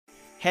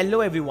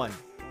Hello everyone,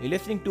 you're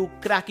listening to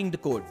Cracking the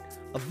Code,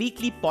 a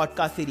weekly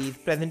podcast series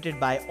presented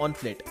by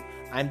OnFlit.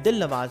 I'm Dil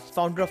Nawaz,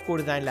 founder of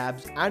Co-Design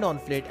Labs and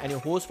OnFlit and your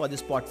host for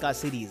this podcast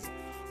series.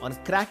 On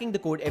Cracking the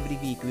Code every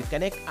week, we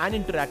connect and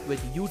interact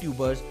with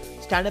YouTubers,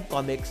 stand-up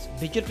comics,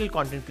 digital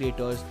content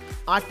creators,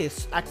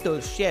 artists,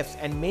 actors, chefs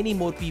and many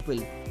more people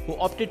who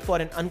opted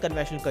for an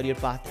unconventional career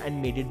path and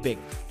made it big.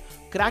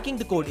 Cracking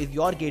the Code is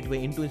your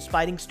gateway into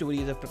inspiring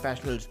stories of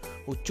professionals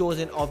who chose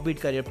an offbeat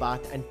career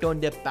path and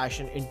turned their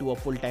passion into a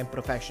full-time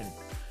profession.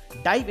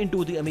 Dive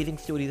into the amazing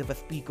stories of our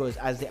speakers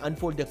as they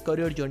unfold their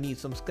career journeys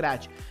from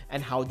scratch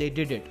and how they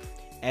did it.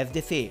 As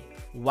they say,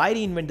 why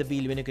reinvent the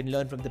wheel when you can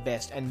learn from the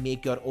best and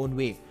make your own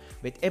way?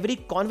 With every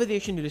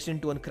conversation you listen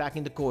to on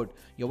Cracking the Code,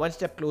 you're one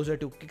step closer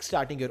to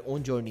kickstarting your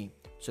own journey.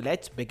 So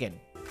let's begin.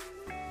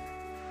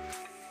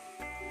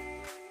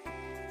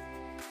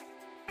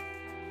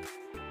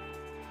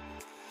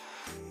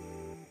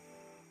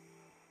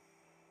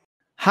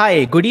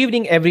 Hi, good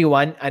evening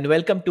everyone and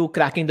welcome to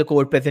Cracking the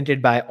Code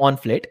presented by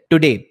OnFlit.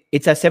 Today,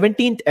 it's our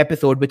 17th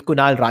episode with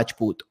Kunal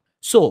Rajput.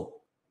 So,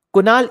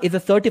 Kunal is a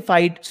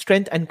certified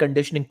strength and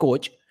conditioning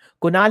coach.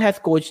 Kunal has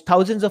coached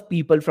thousands of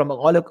people from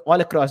all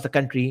across the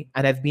country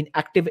and has been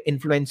active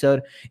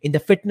influencer in the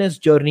fitness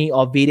journey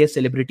of various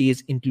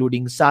celebrities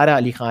including Sara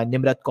Ali Khan,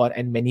 Nimrat Kaur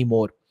and many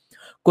more.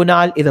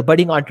 Kunal is a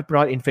budding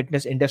entrepreneur in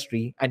fitness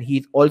industry and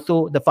he's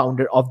also the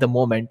founder of The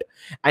Moment.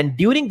 And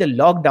during the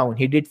lockdown,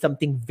 he did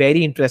something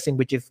very interesting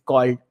which is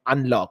called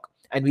Unlock.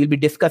 And we'll be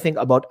discussing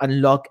about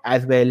Unlock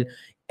as well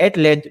at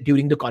length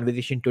during the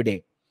conversation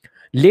today.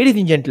 Ladies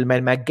and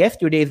gentlemen, my guest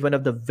today is one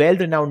of the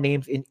well-renowned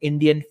names in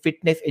Indian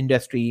fitness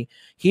industry.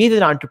 He is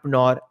an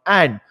entrepreneur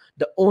and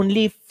the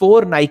only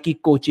 4 Nike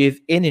coaches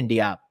in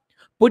India.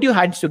 Put your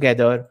hands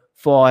together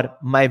for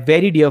my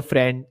very dear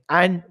friend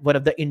and one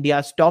of the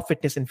India's top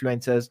fitness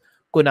influencers,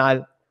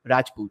 Kunal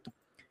Rajput.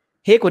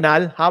 Hey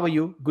Kunal, how are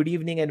you? Good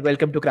evening and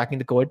welcome to Cracking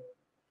the Code.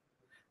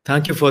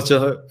 Thank you for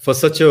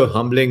such a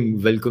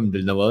humbling welcome,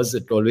 Dil Nawaz.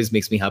 It always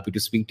makes me happy to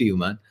speak to you,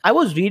 man. I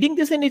was reading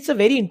this and it's a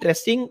very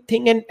interesting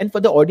thing. And for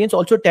the audience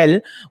also tell,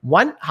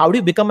 one, how do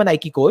you become a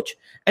Nike coach?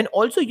 And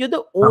also you're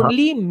the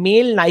only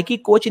male Nike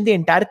coach in the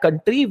entire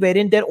country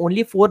wherein there are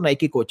only 4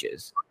 Nike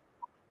coaches.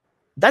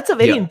 That's a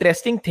very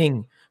interesting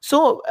thing.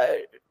 So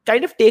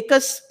kind of take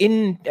us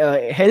in,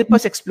 help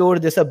us explore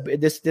this a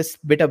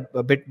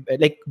bit,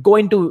 like go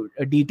into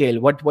detail.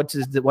 What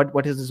is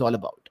this all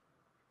about?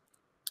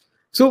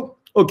 So,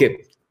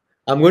 okay,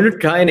 I'm going to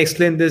try and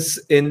explain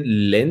this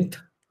in length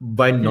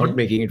by not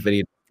making it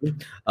very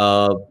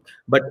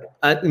but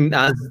in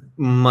as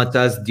much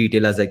as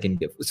detail as I can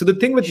give. So the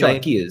thing with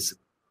Nike is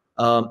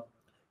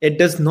it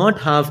does not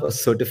have a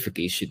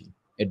certification.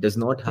 It does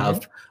not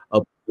have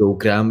a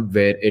program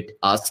where it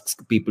asks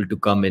people to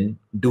come in,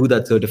 do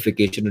that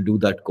certification or do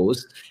that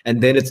course,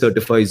 and then it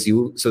certifies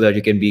you so that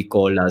you can be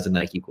called as a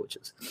Nike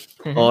coaches.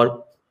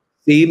 Or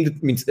same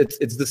means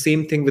it's the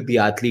same thing with the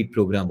athlete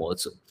program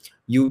also.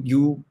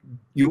 You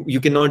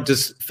cannot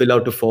just fill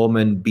out a form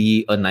and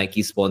be a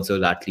Nike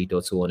sponsored athlete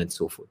or so on and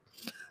so forth.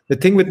 The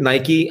thing with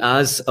Nike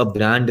as a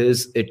brand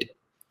is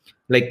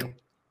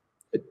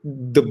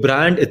the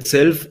brand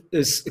itself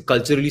is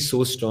culturally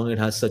so strong. It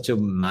has such a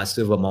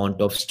massive amount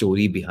of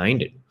story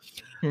behind it.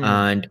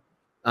 And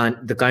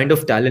the kind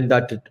of talent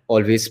that it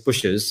always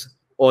pushes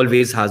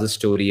always has a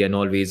story and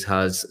always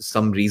has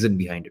some reason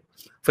behind it.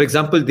 For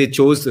example, they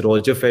chose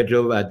Roger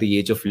Federer at the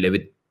age of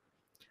 11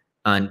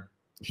 and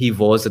he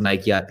was a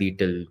Nike athlete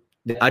till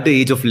at the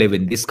age of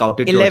 11. They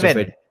scouted 11. Roger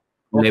Federer.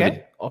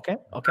 11. Okay.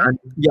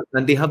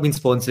 And they have been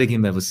sponsoring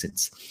him ever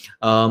since.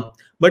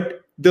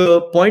 But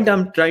the point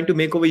I'm trying to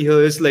make over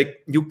here is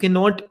like you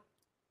cannot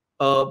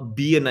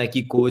be a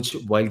Nike coach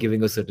while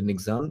giving a certain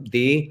exam.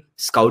 They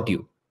scout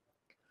you.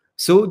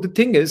 So the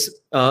thing is,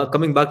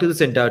 coming back to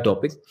this entire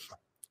topic,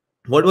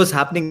 what was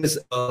happening is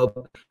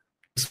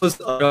this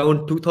was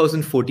around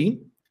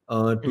 2014,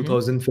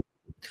 2015.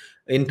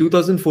 In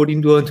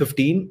 2014,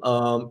 2015,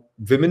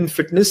 women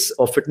fitness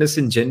or fitness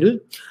in general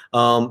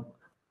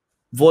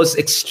was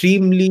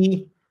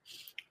extremely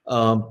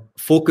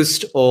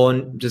focused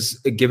on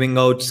just giving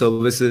out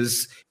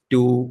services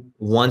to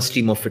one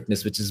stream of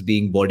fitness, which is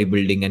being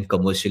bodybuilding and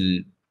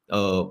commercial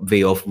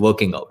way of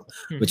working out,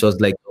 which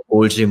was like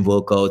old gym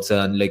workouts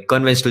and like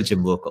conventional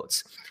gym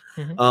workouts.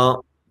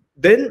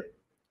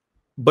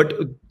 But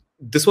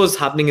this was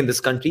happening in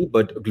this country,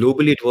 but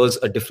globally it was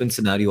a different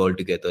scenario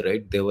altogether,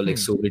 right? There were like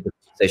so many different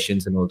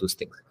sessions and all those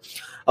things.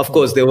 Of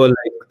course, there were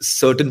like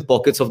certain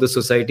pockets of the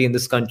society in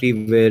this country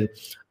where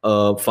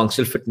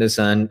functional fitness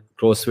and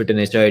CrossFit and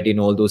HIIT and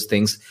all those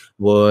things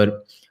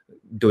were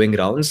doing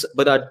rounds,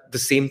 but at the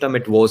same time,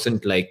 it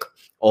wasn't like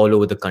all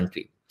over the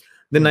country.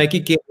 Then Nike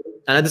came,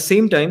 and at the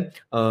same time,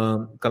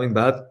 coming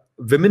back,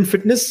 women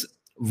fitness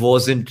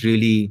wasn't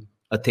really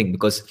a thing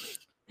because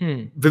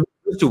women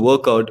used to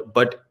work out,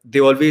 but they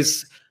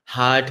always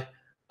had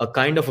a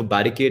kind of a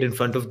barricade in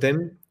front of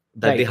them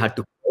that they had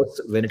to cross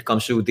when it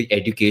comes to the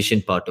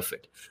education part of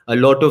it. A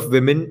lot of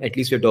women, at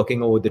least we're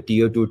talking about the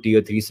tier 2,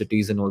 tier 3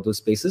 cities and all those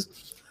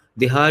places,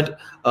 they had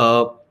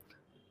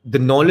the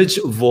knowledge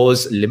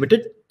was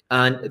limited,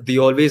 and they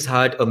always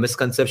had a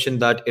misconception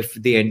that if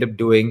they end up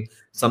doing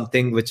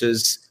something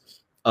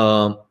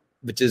um,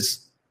 which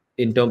is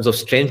in terms of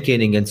strength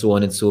training and so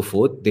on and so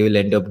forth, they will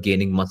end up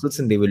gaining muscles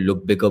and they will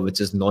look bigger, which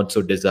is not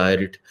so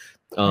desired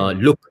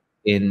look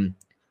in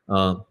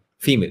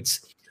females.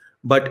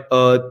 But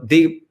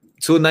they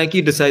so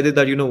Nike decided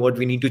that, you know what,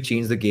 we need to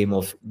change the game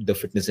of the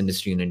fitness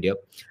industry in India,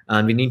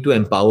 and we need to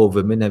empower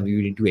women and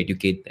we need to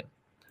educate them.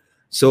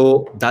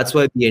 So that's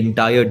why the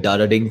entire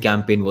Dada Ding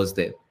campaign was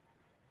there.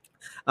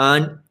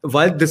 And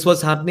while this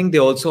was happening, they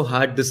also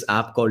had this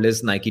app called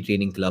as Nike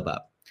Training Club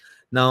app.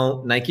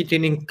 Now, Nike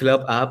Training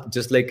Club app,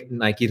 just like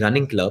Nike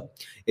Running Club,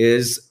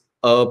 is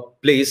a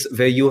place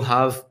where you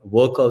have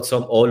workouts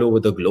from all over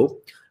the globe,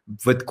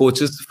 with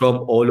coaches from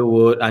all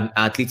over and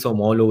athletes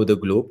from all over the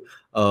globe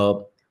uh,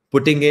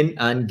 putting in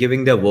and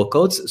giving their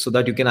workouts, so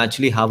that you can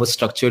actually have a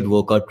structured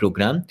workout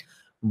program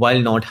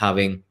while not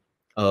having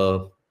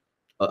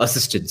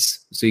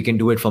assistance. So you can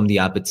do it from the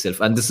app itself.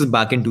 And this is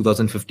back in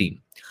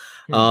 2015.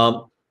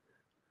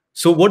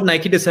 So what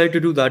Nike decided to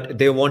do, that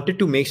they wanted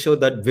to make sure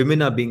that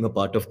women are being a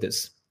part of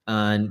this,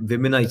 and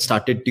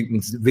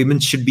women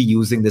should be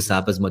using this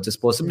app as much as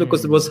possible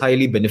because it was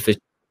highly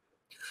beneficial.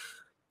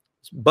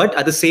 But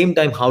at the same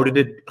time, how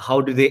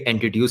did they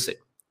introduce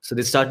it? So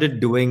they started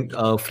doing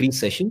free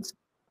sessions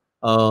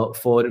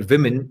for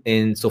women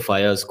in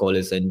Sophia's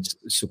College and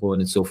so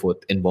on and so forth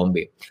in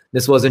Bombay.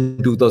 This was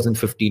in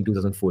 2015,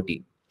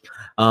 2014.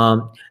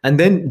 And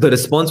then the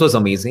response was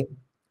amazing.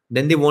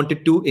 Then they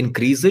wanted to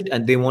increase it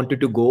and they wanted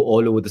to go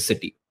all over the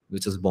city,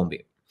 which is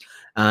Bombay.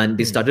 And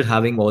they started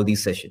having all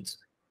these sessions.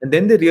 And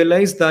then they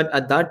realized that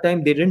at that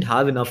time, they didn't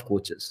have enough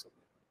coaches.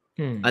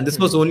 And this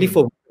was only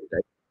for women,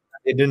 right?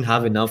 They didn't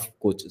have enough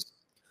coaches.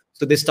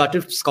 So they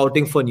started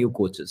scouting for new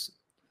coaches.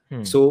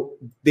 So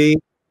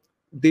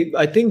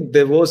I think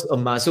there was a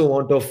massive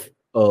amount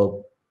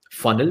of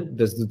funnel.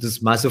 There's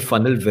this massive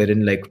funnel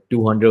wherein like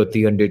 200 or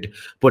 300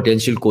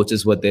 potential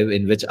coaches were there,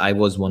 in which I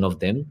was one of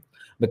them,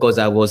 because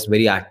I was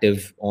very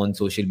active on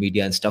social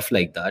media and stuff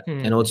like that.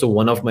 And also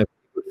one of my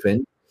good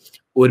friends,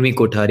 Urmi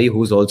Kothari,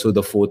 who's also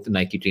the 4th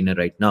Nike trainer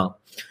right now,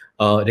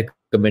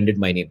 recommended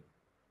my name.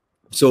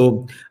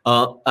 So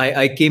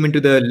I came into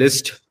the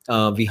list.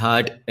 We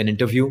had an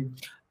interview,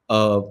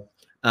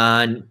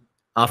 and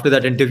after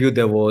that interview,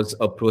 there was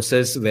a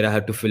process where I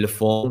had to fill a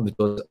form, which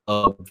was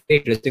a very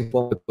interesting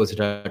form because it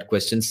had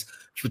questions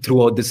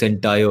throughout this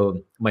entire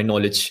my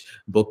knowledge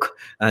book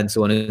and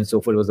so on and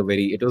so forth.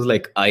 It was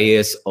like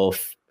IAS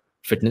of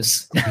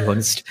fitness, to be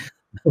honest.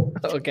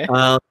 Okay.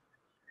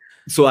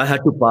 So I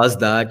had to pass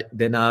that.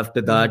 Then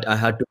after that, I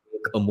had to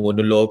make a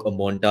monologue, a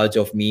montage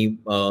of me,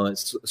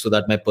 so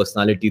that my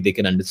personality, they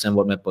can understand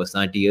what my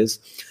personality is.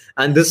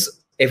 And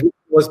this everything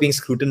was being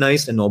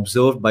scrutinized and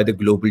observed by the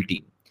global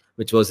team,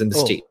 which was in the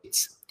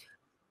States.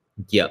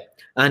 Yeah.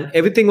 And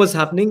everything was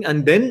happening.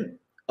 And then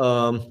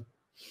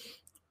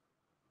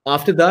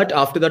after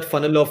that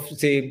funnel of,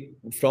 say,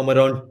 from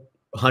around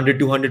 100,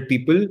 200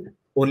 people,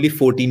 only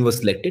 14 was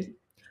selected.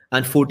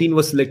 And 14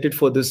 was selected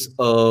for this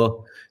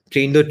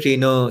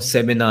trainer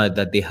seminar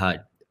that they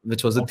had,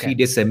 which was a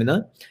 3-day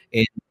seminar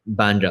in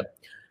Bandra.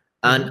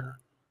 And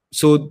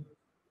so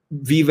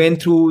we went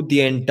through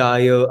the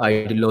entire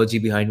ideology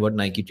behind what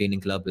Nike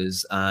Training Club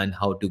is and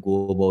how to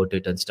go about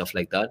it and stuff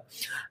like that.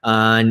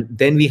 And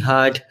then we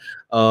had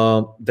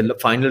the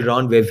final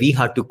round where we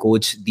had to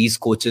coach these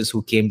coaches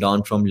who came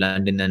down from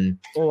London and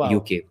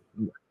UK.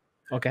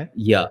 Okay.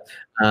 Yeah.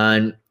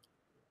 And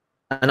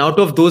out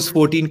of those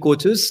 14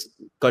 coaches,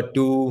 cut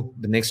to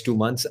the next 2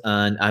 months,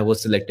 and I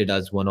was selected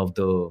as one of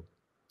the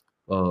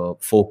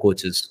 4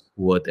 coaches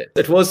who were there.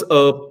 It was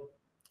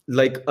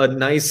like a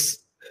nice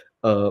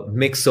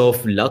mix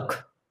of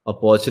luck,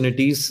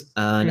 opportunities,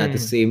 and at the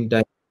same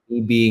time,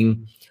 me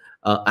being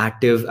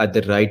active at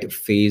the right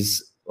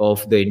phase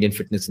of the Indian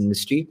fitness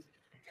industry,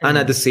 and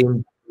at the same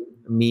time,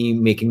 me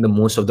making the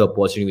most of the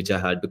opportunity which I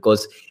had,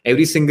 because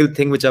every single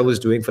thing which I was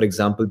doing, for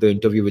example, the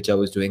interview which I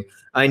was doing,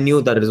 I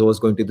knew that it was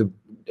going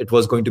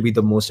to be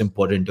the most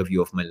important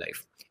interview of my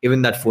life.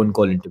 Even that phone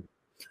call interview,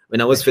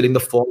 when I was filling the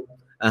form,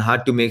 I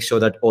had to make sure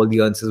that all the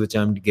answers which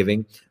I'm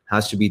giving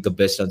has to be the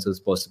best answers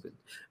possible.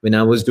 When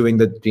I was doing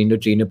the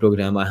trainer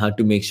program, I had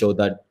to make sure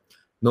that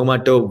no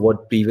matter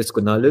what previous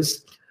Kunal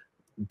is,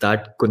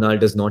 that Kunal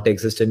does not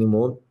exist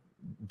anymore.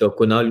 The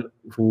Kunal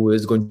who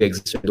is going to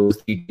exist in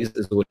those 3 days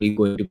is only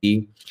going to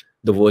be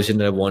the version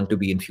that I want to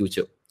be in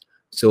future.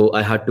 So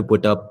I had to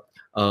put up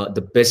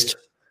the best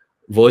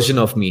version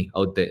of me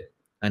out there,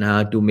 and I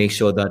had to make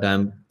sure that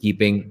I'm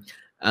keeping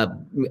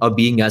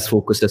being as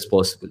focused as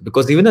possible.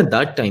 Because even at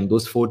that time,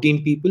 those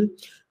 14 people,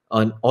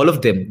 and all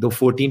of them, the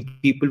 14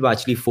 people were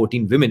actually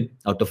 14 women,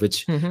 out of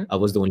which I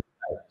was the only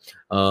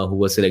guy who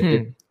was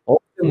selected. All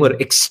of them were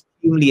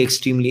extremely,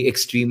 extremely,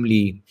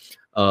 extremely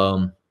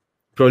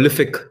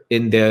prolific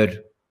in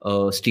their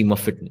stream of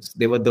fitness.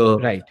 They were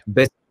the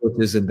best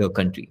coaches in the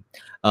country.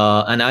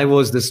 And I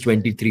was this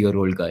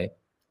 23-year-old guy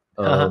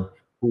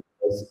who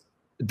was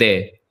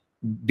there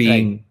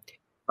being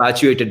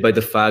infatuated by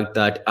the fact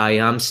that I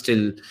am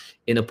still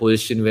in a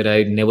position where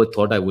I never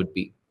thought I would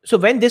be. So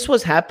when this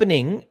was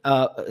happening,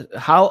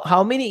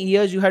 how many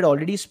years you had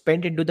already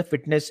spent into the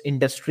fitness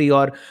industry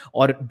or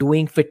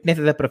doing fitness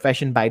as a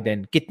profession by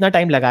then? कितना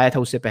time लगाया था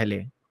उससे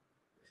पहले?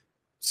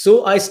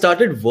 So I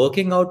started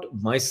working out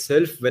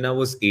myself when I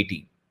was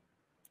 18.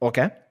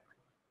 Okay.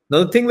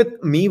 Now, the thing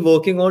with me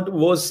working out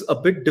was a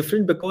bit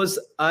different because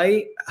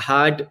I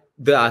had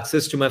the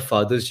access to my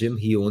father's gym.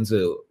 He owns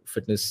a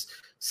fitness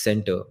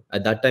center.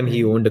 At that time,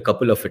 he owned a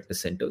couple of fitness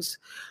centers.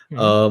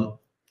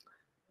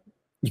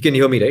 You can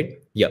hear me, right?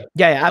 Yeah.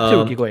 Yeah,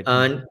 absolutely. Go ahead.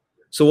 And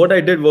so what I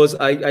did was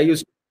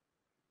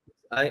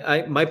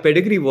my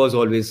pedigree was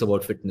always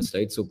about fitness,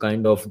 right? So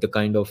the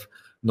kind of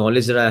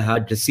knowledge that I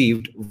had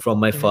received from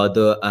my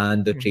father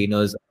and the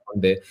trainers on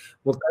there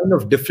were kind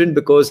of different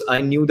because I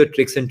knew the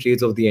tricks and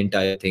trades of the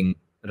entire thing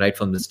right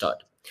from the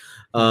start.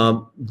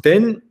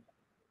 Then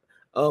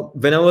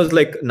when I was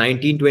like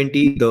 19,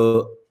 20,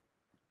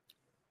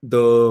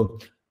 the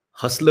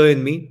hustler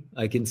in me,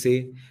 I can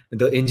say,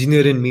 the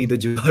engineer in me, the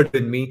jugaad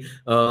in me,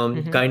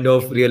 kind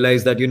of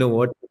realized that, you know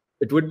what,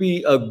 it would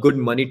be a good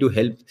money to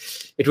help.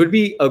 It would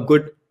be a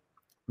good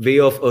way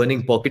of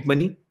earning pocket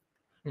money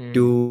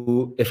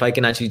to, if I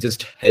can actually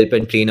just help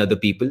and train other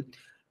people.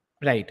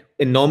 Right.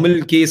 In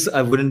normal case,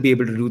 I wouldn't be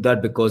able to do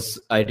that because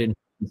I didn't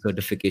have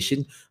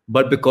certification,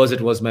 but because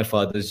it was my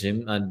father's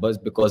gym and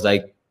because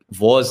I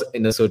was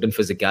in a certain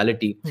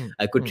physicality,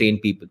 I could train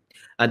people.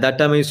 At that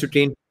time, I used to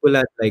train people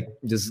and like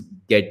just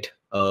get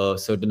a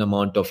certain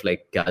amount of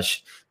like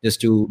cash just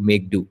to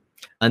make do.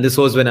 And this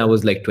was when I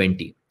was like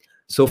 20.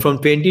 So from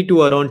 20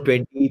 to around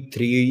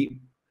 23,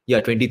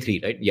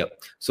 23, right? Yeah.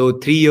 So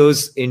 3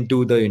 years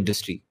into the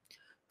industry.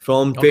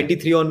 From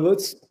 23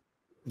 onwards,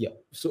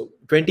 so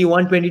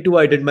 21, 22,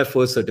 I did my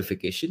first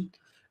certification.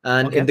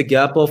 And in the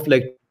gap of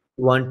like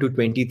 1 to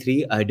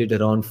 23, I did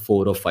around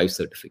 4 or 5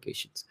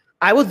 certifications.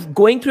 I was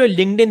going through a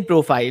LinkedIn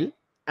profile,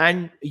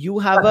 and you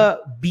have a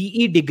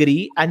BE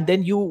degree, and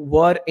then you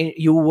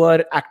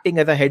were acting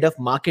as a head of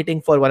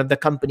marketing for one of the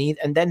companies,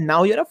 and then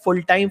now you're a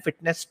full-time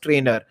fitness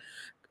trainer.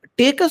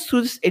 Take us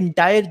through this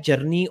entire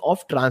journey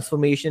of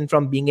transformation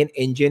from being an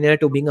engineer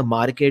to being a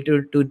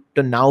marketer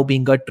to now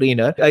being a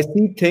trainer. I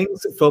see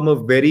things from a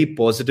very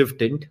positive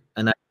tint,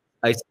 and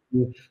I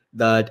see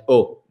that,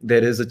 oh,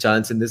 there is a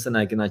chance in this and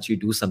I can actually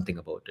do something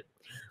about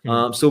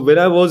it. So when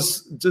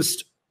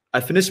I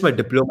finished my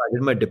diploma. I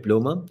did my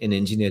diploma in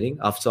engineering.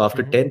 After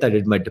 10th, I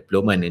did my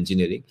diploma in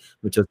engineering,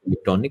 which was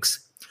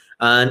electronics.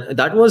 And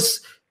that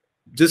was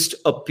just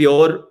a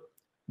pure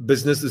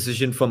business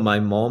decision from my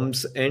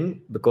mom's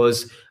end,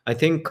 because I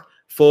think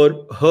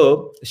for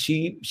her,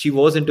 she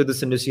was into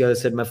this industry. I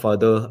said my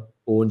father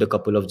owned a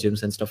couple of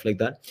gyms and stuff like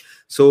that.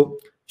 So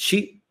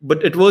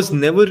but it was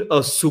never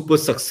a super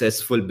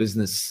successful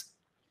business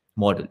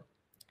model.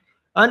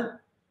 And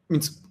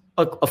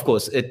of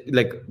course,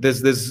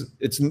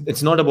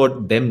 it's not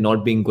about them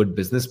not being good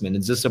businessmen.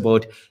 It's just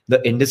about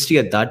the industry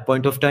at that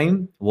point of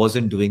time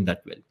wasn't doing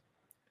that well.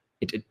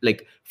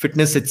 Like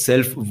fitness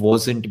itself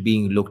wasn't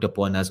being looked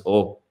upon as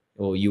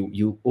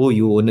you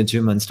own a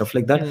gym and stuff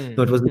like that.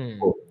 No, it was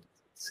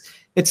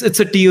it's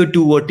a tier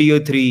 2 or tier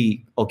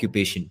 3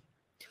 occupation.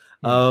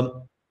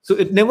 So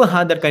it never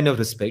had that kind of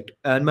respect.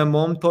 And my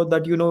mom thought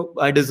that,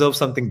 I deserve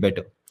something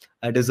better.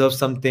 I deserve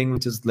something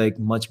which is like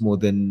much more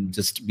than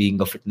just being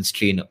a fitness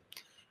trainer.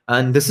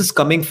 And this is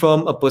coming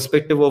from a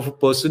perspective of a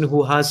person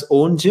who has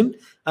owned gym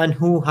and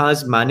who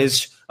has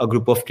managed a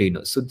group of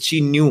trainers. So she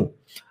knew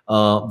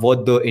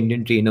what the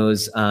Indian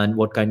trainers and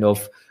what kind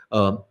of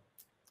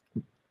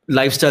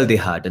lifestyle they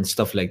had and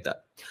stuff like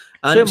that.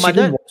 And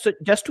so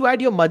just to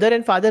add, your mother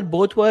and father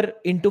both were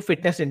into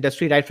fitness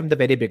industry right from the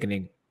very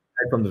beginning.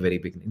 Right from the very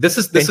beginning. This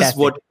is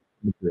what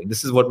I'm doing.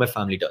 This is what my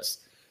family does.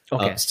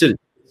 Okay. Still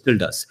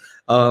does.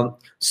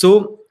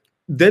 So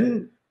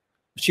then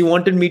she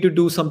wanted me to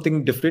do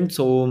something different.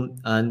 So,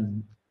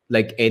 and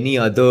like any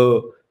other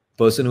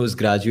person who's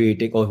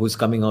graduating or who's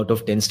coming out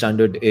of 10th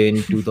standard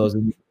in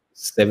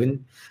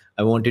 2007,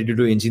 I wanted to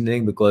do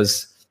engineering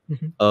because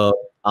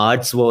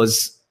arts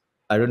was,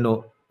 I don't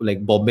know,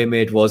 like Bombay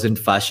mein it wasn't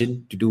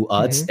fashion to do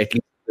arts, at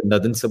least in the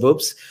northern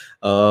suburbs.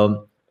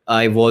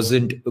 I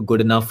wasn't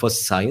good enough for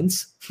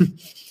science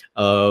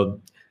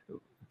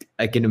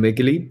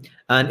academically,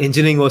 and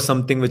engineering was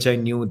something which I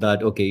knew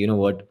that, okay, you know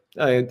what,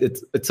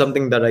 it's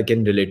something that I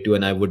can relate to,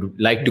 and I would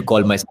like to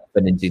call myself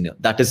an engineer.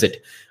 That is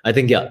it. I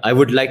think, I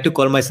would like to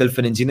call myself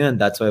an engineer, and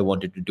that's why I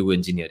wanted to do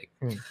engineering.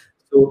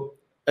 So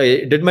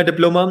I did my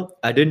diploma.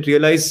 I didn't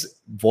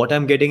realize what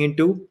I'm getting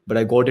into, but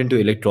I got into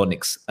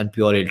electronics and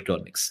pure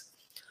electronics.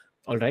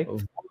 All right.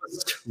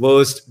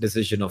 Worst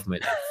decision of my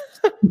life.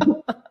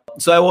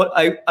 So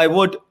I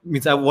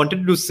wanted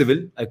to do civil.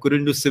 I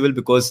couldn't do civil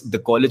because the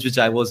college which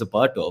I was a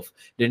part of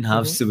didn't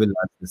have civil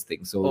arts this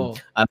thing. So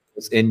I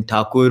was in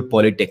Thakur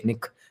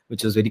Polytechnic,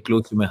 which was very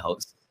close to my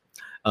house.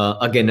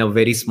 Again, a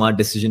very smart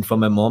decision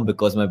from my mom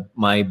because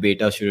my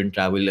beta shouldn't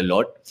travel a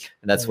lot,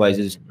 and that's why I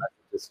just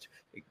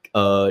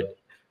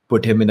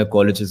put him in a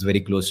college that's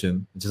very close to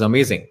him, which is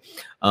amazing.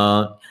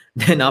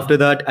 Then after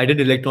that, I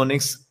did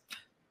electronics,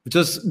 which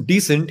was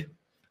decent.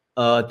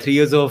 3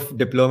 years of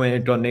diploma in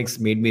electronics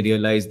made me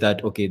realize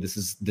that okay,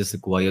 this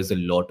requires a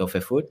lot of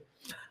effort.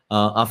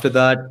 After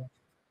that,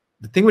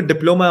 the thing with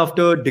diploma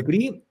after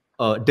degree,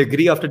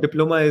 degree after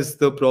diploma is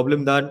the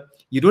problem that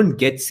you don't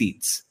get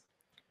seats.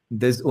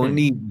 There's Hmm.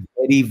 only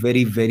very,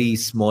 very, very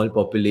small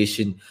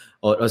population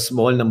or a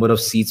small number of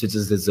seats which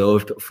is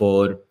reserved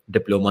for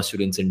diploma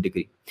students in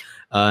degree,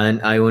 and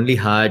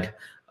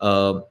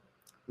uh,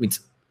 it's,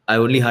 I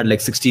only had like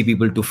 60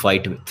 people to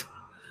fight with,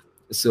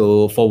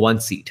 so for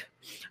one seat,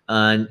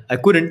 and I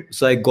couldn't,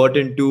 so I got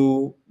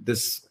into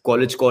this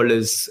college called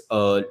as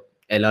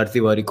LR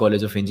Tiwari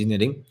College of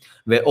Engineering,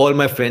 where all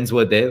my friends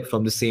were there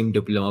from the same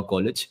diploma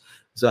college.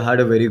 So I had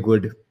a very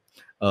good,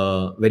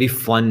 very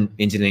fun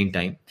engineering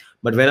time.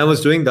 But when I was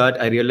doing that,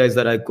 I realized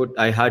that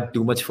I had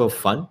too much for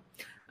fun,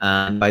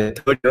 and by the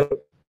third year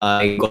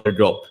I got a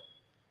drop.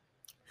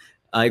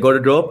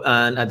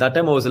 And at that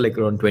time I was like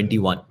around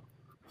 21,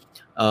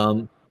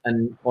 and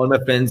all my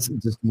friends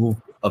just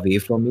moved away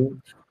from me.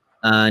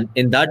 And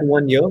in that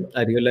 1 year,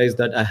 I realized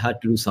that I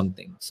had to do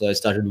something. So I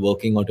started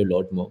working out a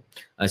lot more.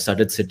 I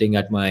started sitting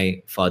at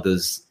my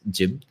father's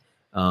gym,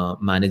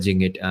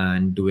 managing it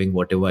and doing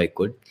whatever I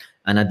could.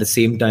 And at the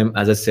same time,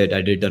 as I said,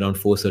 I did around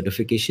 4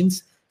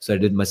 certifications. So I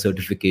did my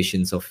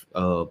certifications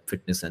of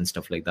fitness and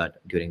stuff like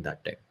that during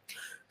that time.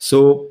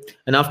 So,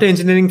 and after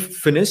engineering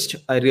finished,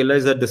 I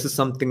realized that this is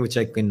something which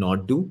I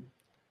cannot do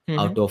Mm-hmm.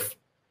 out of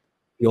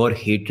pure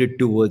hatred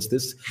towards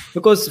this,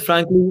 because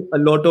frankly a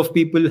lot of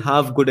people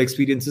have good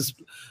experiences,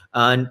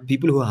 and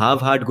people who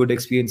have had good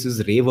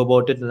experiences rave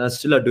about it and are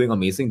still are doing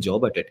amazing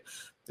job at it.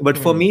 But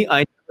for Hmm. me, I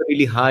never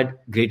really had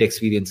great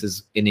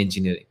experiences in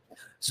engineering, Hmm.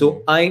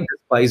 so I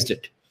despised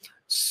it.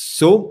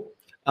 So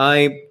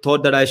I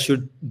thought that I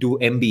should do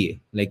MBA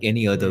like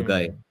any other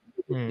guy.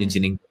 Hmm. Hmm.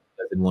 Engineering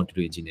doesn't want to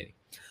do engineering,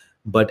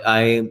 but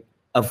I,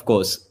 of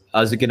course,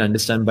 as you can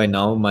understand by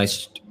now,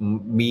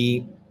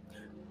 me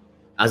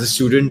as a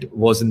student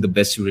wasn't the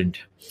best student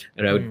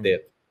right Hmm. there.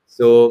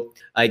 So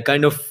I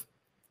kind of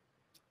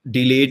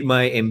delayed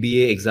my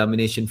MBA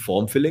examination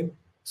form filling.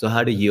 So I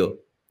had a year.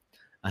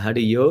 I had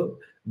a year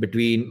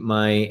between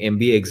my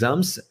MBA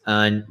exams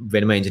and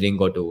when my engineering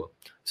got over.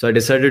 So I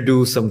decided to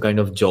do some kind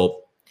of job.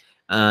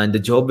 And the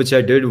job which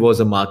I did was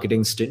a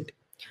marketing stint,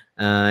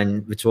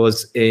 and which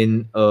was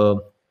in a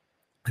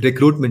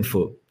recruitment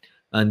firm.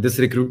 And this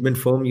recruitment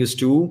firm used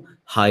to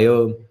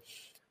hire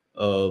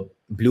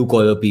blue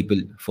collar people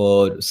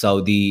for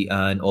Saudi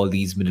and all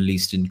these Middle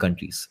Eastern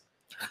countries.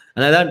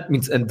 And that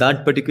means, and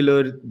that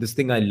particular this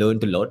thing, I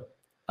learned a lot.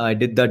 I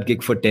did that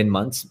gig for 10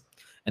 months,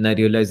 and I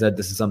realized that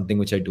this is something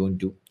which I don't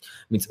do,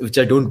 means which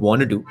I don't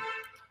want to do.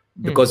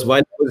 Hmm. Because while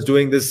I was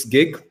doing this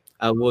gig,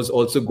 I was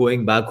also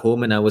going back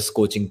home and I was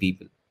coaching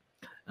people.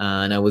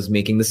 And I was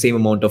making the same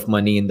amount of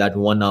money in that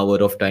 1 hour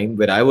of time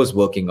where I was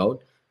working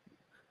out,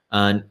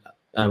 and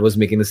I was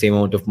making the same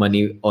amount of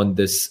money on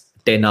this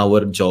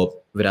 10-hour job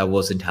where I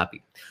wasn't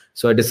happy.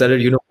 So I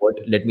decided, you know what,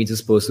 let me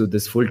just pursue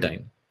this full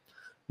time.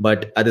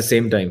 But at the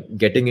same time,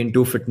 getting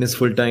into fitness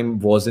full time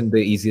wasn't the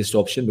easiest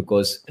option,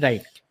 because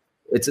Right.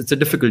 it's a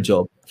difficult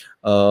job,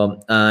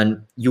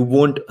 and you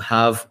won't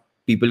have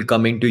people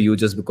coming to you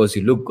just because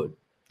you look good.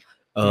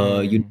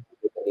 You need Hmm. to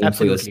make a name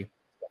for yourself, Absolutely.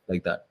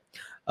 like that.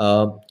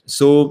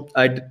 So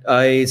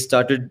I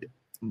started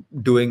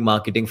doing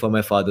marketing for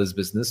my father's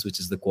business, which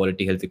is the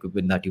quality health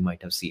equipment that you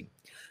might have seen.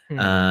 Hmm.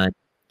 And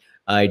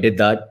I did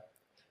that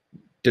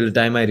till the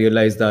time I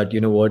realized that, you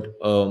know what,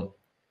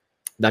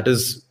 that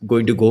is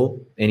going to go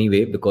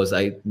anyway, because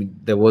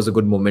there was a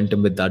good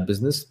momentum with that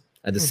business.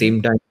 At the Hmm.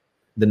 same time,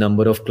 the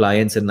number of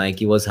clients in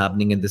Nike was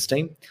happening in this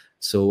time,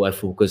 so I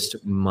focused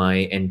my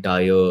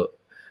entire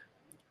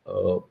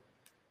uh,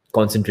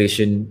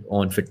 concentration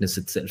on fitness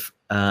itself.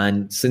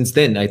 And since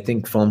then, I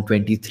think from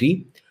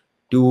 23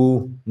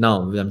 to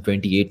now, I'm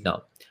 28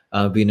 now,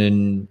 I've been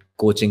in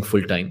coaching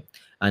full time,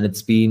 and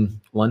it's been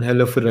one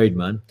hell of a ride,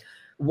 man.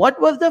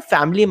 What was the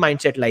family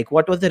mindset like?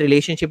 What was the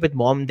relationship with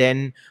mom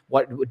then?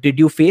 What did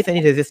you face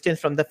any resistance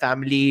from the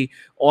family,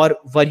 or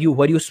were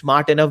you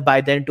smart enough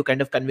by then to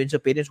kind of convince your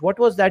parents? What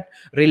was that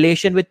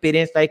relation with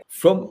parents like?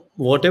 From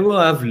whatever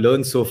I've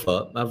learned so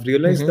far, I've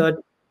realized Hmm. that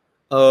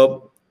uh,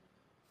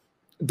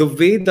 the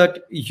way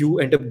that you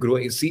end up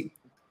growing, see,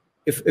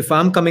 if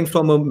I'm coming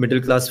from a middle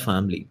class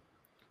family,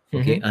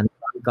 okay, Hmm. and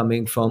I'm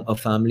coming from a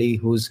family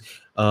whose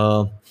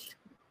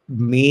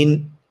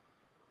main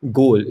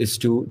goal is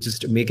to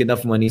just make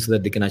enough money so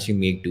that they can actually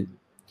make do,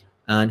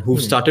 and who've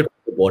Hmm. started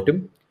from the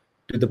bottom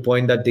to the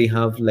point that they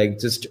have like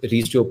just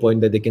reached to a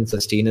point that they can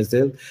sustain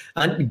themselves,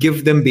 and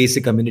give them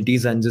basic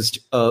amenities and just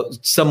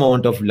some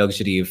amount of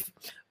luxury, if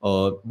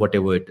or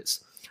whatever it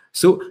is.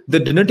 So the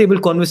dinner table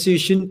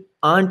conversation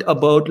aren't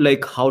about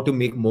like how to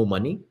make more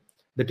money.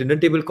 The dinner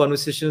table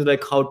conversation is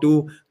like how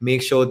to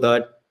make sure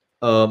that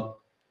uh,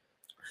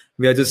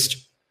 we are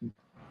just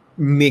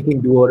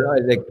making do, or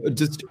like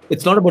just,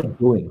 it's not about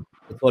growing,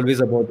 it's always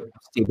about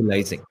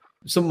stabilizing.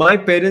 So my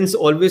parents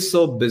always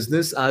saw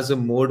business as a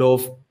mode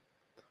of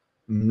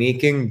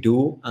making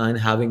do and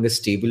having a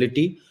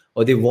stability,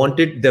 or they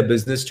wanted their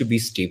business to be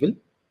stable.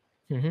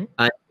 Hmm.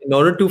 And in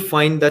order to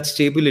find that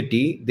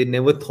stability, they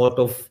never thought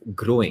of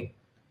growing.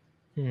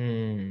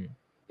 Hmm.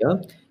 Yeah.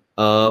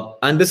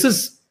 And this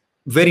is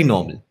very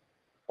normal.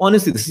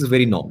 Honestly, this is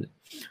very normal.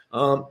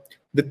 Um,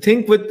 the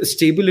thing with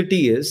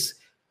stability is,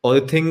 or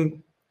the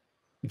thing,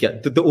 yeah,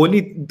 the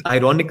only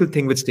ironical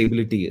thing with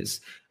stability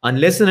is,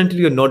 unless and until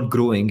you're not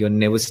growing, you're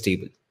never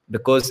stable.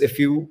 Because if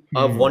you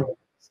are Hmm. want to be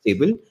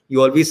stable,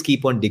 you always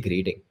keep on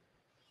degrading.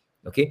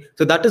 Okay,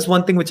 so that is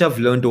one thing which I've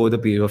learned over the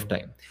period of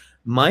time.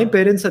 My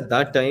parents at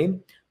that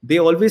time, they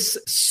always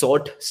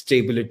sought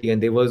stability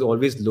and they was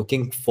always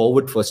looking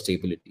forward for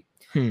stability.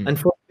 Hmm. And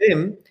for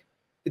them,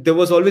 there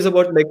was always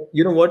about like,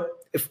 you know what,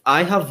 if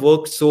I have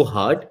worked so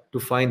hard to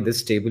find this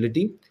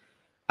stability,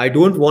 I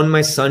don't want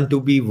my son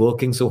to be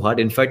working so hard.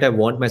 In fact, I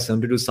want my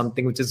son to do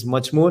something which is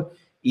much more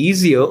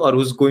easier, or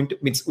who's going to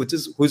means which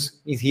is who's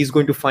he's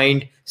going to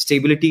find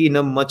stability in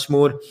a much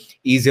more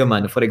easier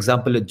manner. For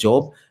example, a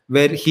job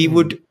where he Hmm.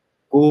 would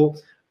go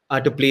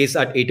at a place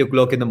at 8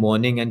 o'clock in the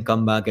morning and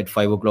come back at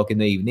 5 o'clock in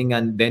the evening,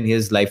 and then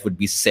his life would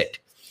be set.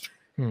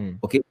 Hmm.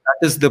 Okay,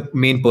 that is the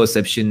main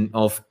perception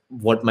of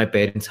what my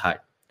parents had.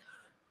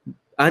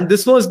 And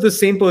this was the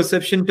same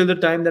perception till the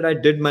time that I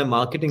did my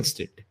marketing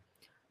stint.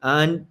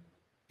 And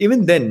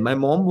even then, my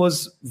mom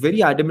was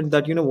very adamant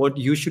that, you know what,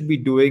 you should be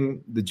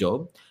doing the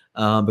job,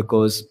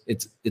 because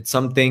it's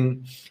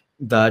something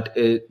that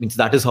means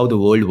that is how the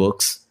world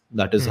works.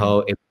 That is Hmm. how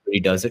everybody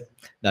does it.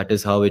 That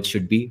is how it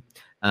should be.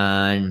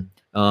 And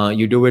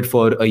you do it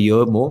for a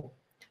year more,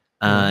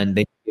 Hmm. and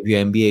then you give your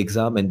MBA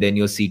exam, and then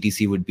your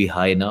CTC would be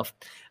high enough,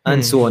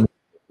 and Hmm. so on.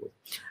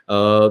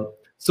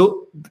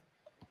 So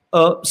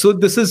so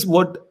this is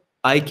what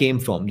I came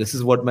from. This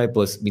is what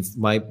means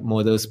my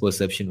mother's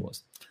perception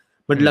was.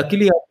 But Hmm.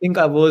 luckily, I think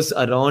I was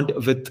around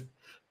with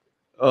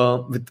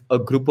a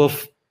group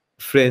of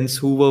friends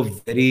who were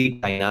very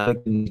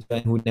dynamic in nature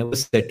and who never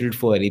settled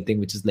for anything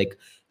which is like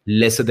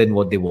lesser than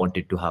what they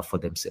wanted to have for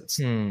themselves.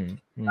 Hmm.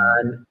 Hmm.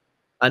 And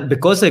and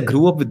because I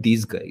grew up with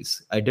these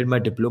guys, I did my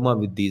diploma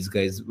with these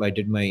guys, I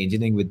did my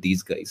engineering with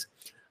these guys.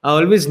 I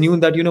always knew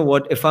that, you know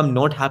what, if I'm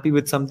not happy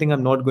with something,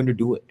 I'm not going to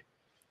do it.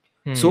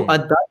 So Hmm.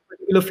 at that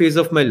particular phase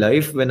of my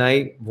life, when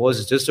I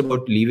was just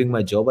about leaving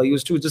my job, I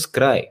used to just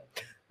cry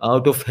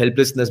out of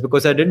helplessness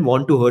because I didn't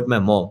want to hurt my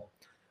mom.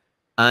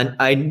 And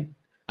I,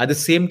 at the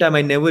same time,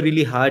 I never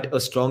really had a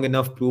strong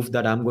enough proof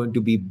that I'm going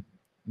to be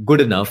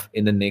good enough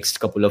in the next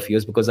couple of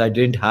years, because I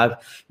didn't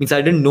have, means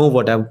I didn't know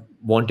what I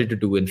wanted to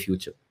do in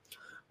future.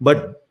 Hmm.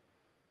 But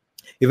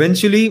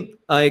eventually,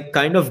 I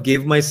kind of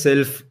gave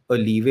myself a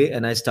leeway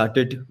and I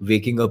started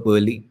waking up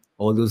early,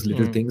 all those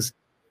little Hmm. things.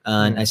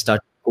 And I Hmm.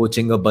 started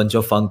coaching a bunch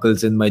of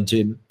uncles in my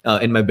gym,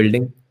 in my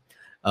building.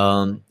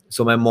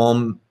 So my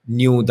mom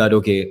knew that,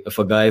 okay, if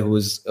a guy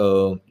who's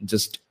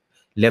just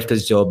left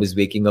his job is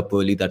waking up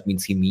early, that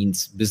means he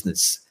means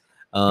business.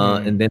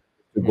 Hmm. And then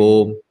to Hmm.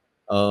 go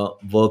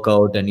work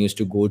out and used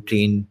to go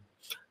train,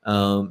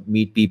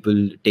 meet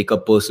people, take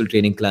up personal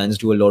training clients,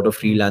 do a lot of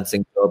Hmm.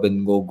 freelancing job,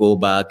 and go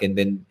back and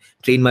then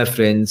train my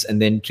friends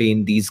and then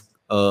train these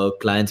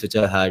clients which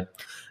I had,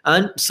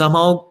 and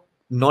somehow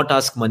not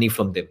ask money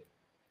from them.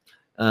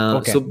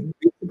 Okay. So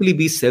basically,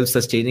 be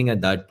self-sustaining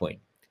at that point.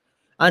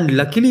 And Hmm.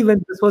 luckily,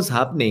 when this was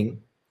happening,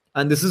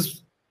 and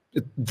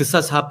this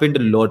has happened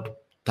a lot.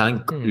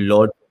 Thank Hmm.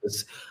 Lord for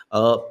this.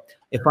 Uh,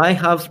 if I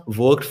have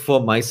worked for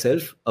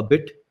myself a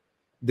bit,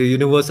 the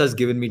universe has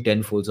given me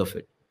tenfolds of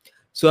it.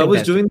 So I was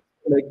Fantastic. doing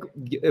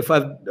like, if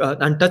I've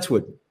and touch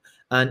wood,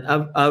 and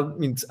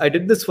I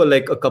did this for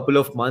like a couple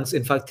of months.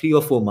 In fact, 3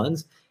 or 4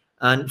 months,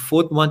 and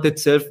fourth month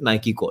itself,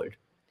 Nike called,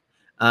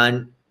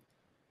 and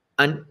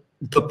and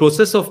the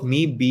process of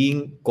me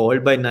being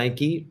called by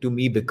Nike to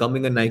me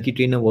becoming a Nike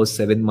trainer was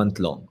 7 month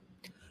long.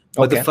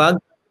 But the Okay. fact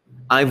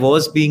I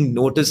was being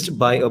noticed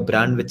by a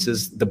brand which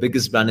is the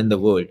biggest brand in the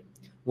world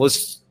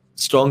was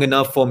strong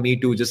enough for me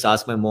to just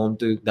ask my mom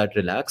to that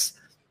relax.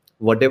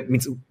 Whatever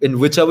means in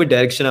whichever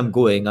direction I'm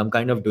going, I'm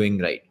kind of doing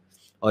right.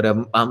 Or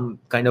I'm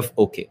kind of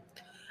okay.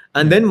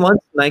 And Hmm. then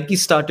once Nike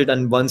started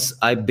and once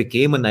I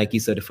became a Nike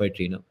certified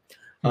trainer,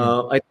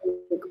 Hmm. I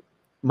think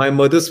my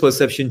mother's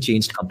perception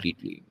changed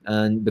completely.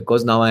 And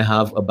because now I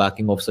have a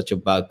backing of such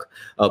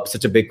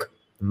a big,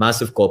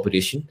 massive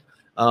corporation,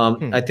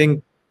 Hmm. I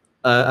think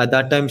at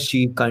that time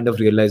she kind of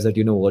realized that,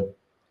 you know what,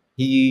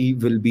 he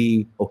will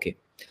be okay.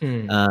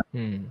 Hmm. Uh,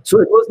 Hmm. so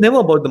it was never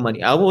about the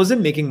money. I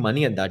wasn't making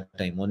money at that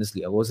time.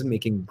 Honestly, I wasn't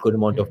making good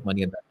amount of Hmm.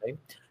 money at that time.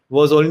 It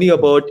was only Hmm.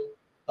 about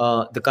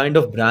the kind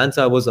of brands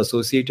I was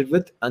associated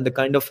with and the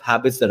kind of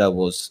habits that I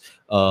was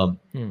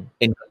Hmm.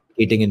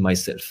 inculcating in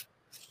myself.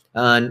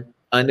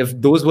 And if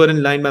those were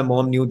in line, my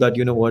mom knew that,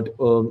 you know what,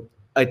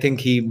 I think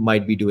he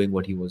might be doing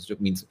what he was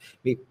means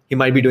he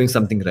might be doing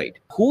something right.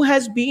 Who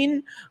has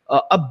been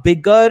a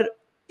bigger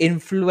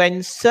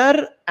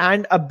influencer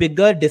and a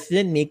bigger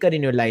decision maker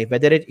in your life?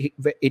 Whether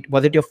it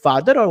was it your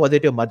father or was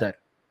it your mother?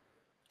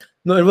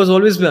 No, it was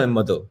always my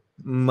mother.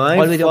 My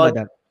Always your father,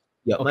 mother.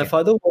 yeah, Okay.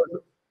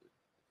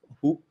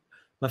 who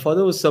my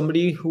father was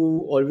somebody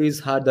who always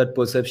had that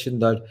perception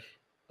that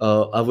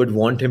I would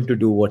want him to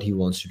do what he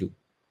wants to do,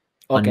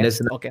 Okay. unless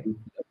and Okay. until,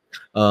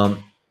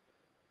 um,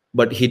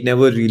 but he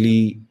never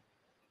really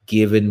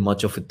gave in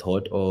much of a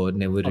thought, or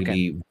never Okay.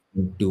 really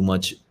went too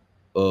much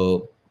uh,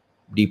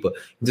 deeper.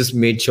 He just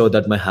made sure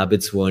that my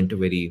habits weren't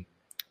very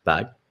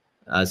bad,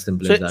 as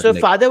simple So, as that. so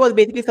Like, father was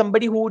basically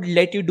somebody who would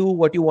let you do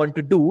what you want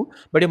to do,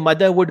 but your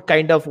mother would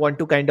kind of want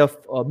to kind of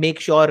make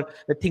sure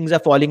that things are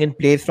falling in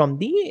place from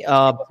the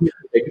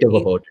protective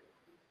about it.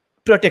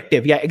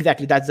 protective. Yeah,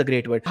 exactly. That's the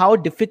great word. How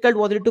difficult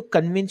was it to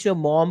convince your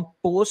mom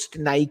post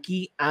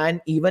Nike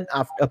and even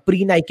after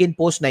pre Nike and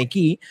post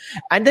Nike?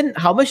 And then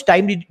how much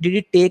time did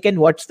it take, and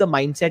what's the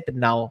mindset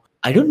now?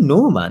 I don't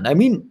know, man. I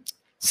mean,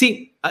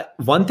 see,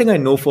 one thing I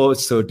know for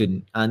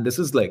certain, and this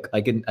is like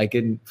I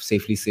can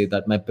safely say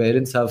that my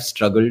parents have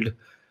struggled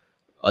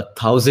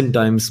 1,000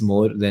 times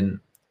more than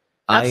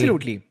I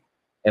Absolutely.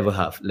 ever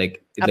have.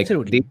 Like they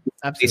Absolutely. they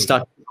Absolutely.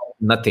 start from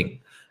nothing,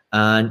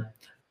 and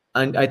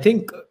I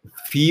think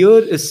fear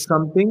is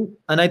something,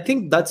 and I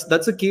think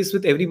that's a case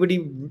with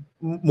everybody,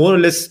 more or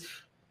less.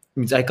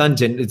 Means I can't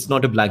it's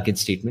not a blanket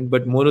statement,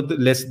 but more or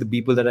less the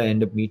people that I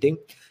end up meeting,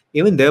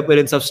 even their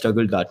parents have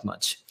struggled that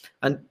much.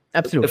 And if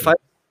Absolutely. I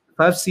if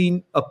I've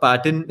seen a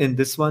pattern in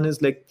this one,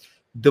 is like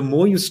the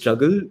more you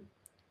struggle,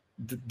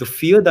 the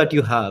fear that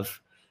you have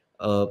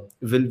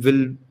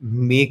will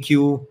make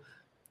you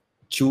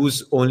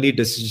choose only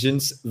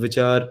decisions which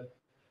are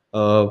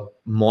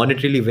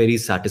monetarily very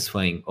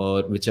satisfying,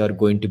 or which are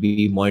going to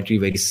be monetarily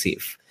very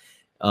safe.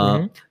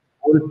 Mm-hmm.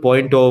 Whole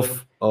point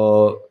of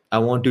I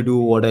want to do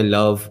what I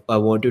love, I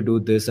want to do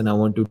this and I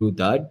want to do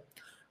that.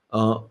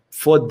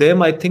 For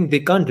them, I think they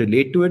can't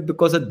relate to it,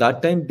 because at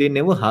that time they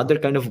never had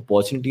that kind of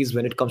opportunities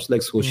when it comes to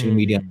like social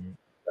media. Hmm.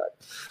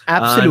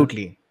 And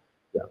Absolutely.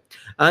 yeah,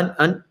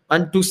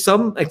 and to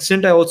some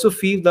extent, I also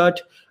feel that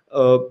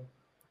uh,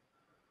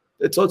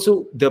 it's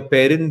also the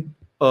parent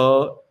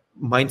uh,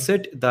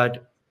 mindset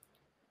that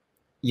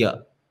yeah,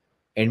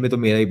 end में तो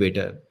मेरा ही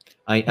बेटा है.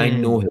 I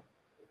know Hmm. him.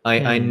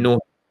 I Hmm. know.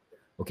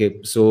 Okay,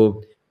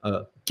 so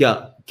क्या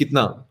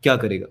कितना क्या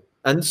करेगा,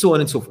 and so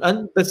on and so forth.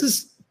 And this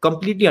is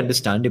completely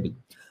understandable.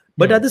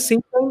 But Hmm. at the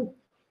same time,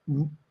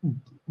 w-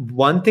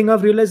 one thing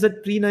I've realized,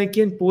 that pre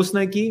Nike and post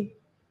Nike,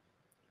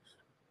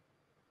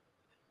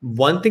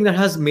 one thing that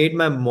has made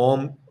my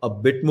mom a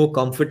bit more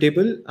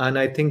comfortable, and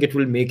I think it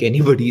will make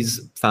anybody's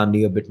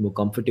family a bit more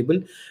comfortable,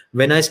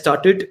 when I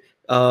started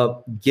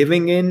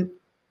giving in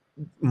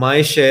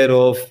my share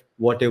of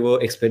whatever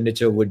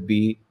expenditure would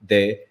be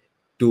there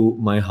to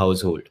my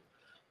household.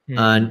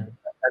 and, Hmm.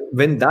 and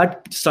when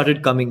that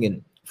started coming in,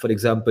 for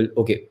example,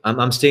 okay,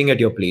 I'm staying at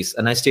your place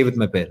and I stay with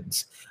my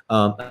parents.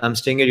 I'm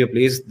staying at your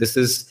place, this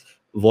is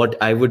what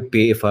I would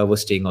pay if I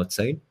was staying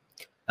outside,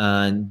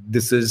 and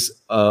this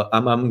is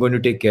I'm going to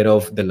take care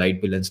of the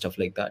light bill and stuff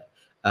like that.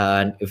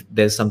 And if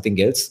there's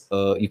something else,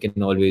 you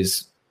can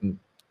always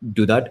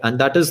do that. And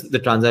that is the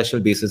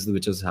transactional basis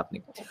which was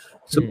happening.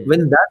 So Hmm.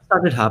 when that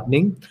started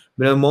happening,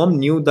 when my mom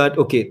knew that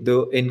okay,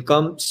 the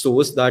income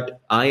source that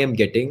I am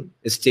getting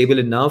is stable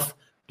enough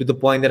to the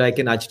point that I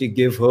can actually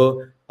give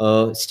her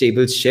a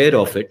stable share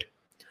of it,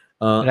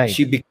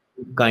 she Right.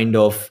 became kind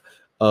of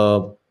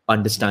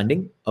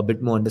understanding, a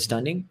bit more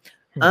understanding.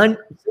 Hmm. And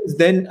since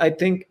then, I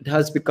think it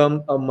has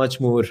become a much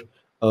more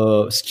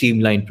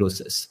streamlined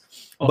process.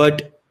 Okay.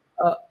 But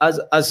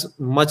as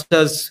much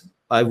as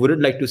I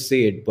wouldn't like to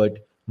say it, but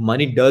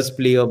money does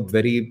play a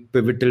very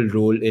pivotal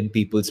role in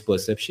people's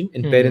perception,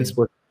 in parents'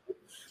 Hmm. perception,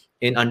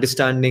 in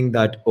understanding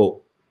that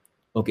oh,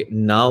 okay,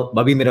 now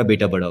अभी मेरा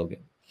बेटा बड़ा हो गया,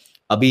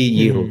 अभी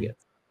ये हो Hmm. गया.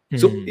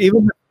 So Hmm.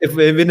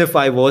 even if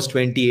I was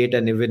 28,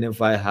 and even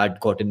if I had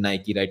gotten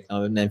Nike right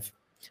now, and if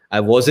I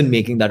wasn't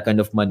making that kind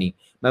of money,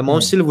 my mom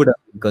Hmm. still would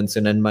have been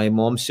concerned, and my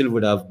mom still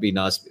would have been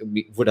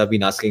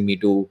asking me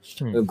to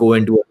Hmm. go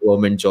into a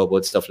government job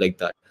or stuff like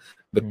that,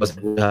 because it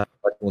Hmm. would have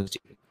been much more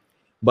stable.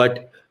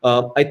 But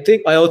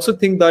I also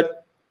think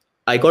that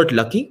I got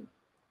lucky,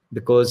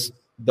 because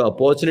the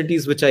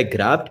opportunities which I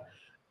grabbed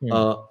Hmm.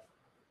 uh,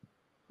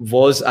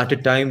 was at a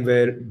time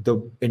where the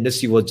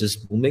industry was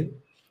just booming,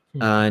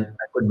 Hmm. and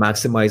I could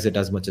maximize it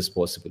as much as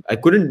possible. I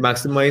couldn't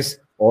maximize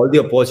all the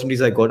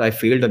opportunities I got. I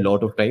failed a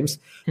lot of times,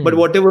 but Hmm.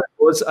 whatever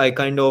it was, I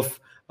kind of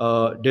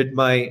did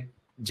my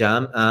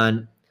jam,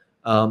 and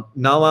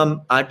now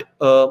I'm at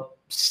a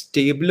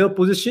stabler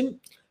position.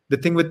 The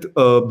thing with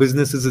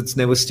business is it's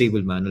never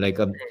stable, man. Like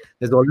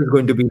there's always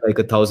going to be like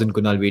 1,000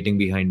 Kunal waiting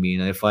behind me,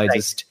 and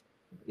Right.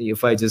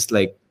 if I just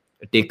like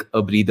take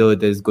a breather,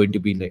 there's going to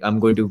be like I'm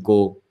going to go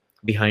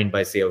behind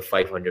by say a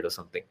 500 or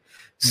something.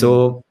 Hmm.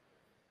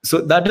 So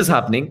that is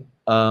happening.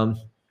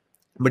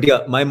 But yeah,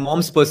 my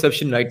mom's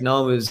perception right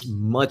now is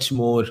much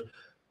more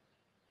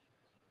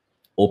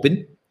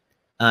open,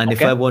 and if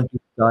Okay. I want to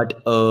start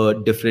a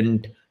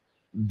different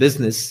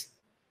business,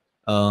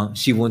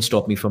 she won't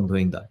stop me from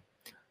doing that.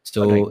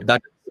 All right. So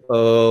that's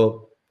a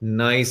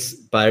nice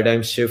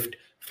paradigm shift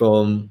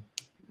from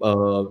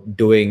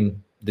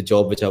doing the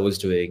job which I was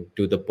doing,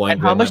 to the And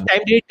point how where my much mom,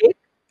 time did it take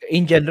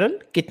in general?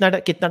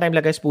 कितना time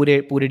लगा इस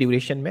पूरे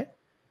duration में?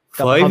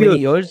 How 5 years, many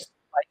years?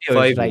 5 years,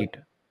 5 years. right?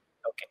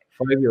 Okay.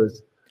 5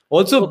 years.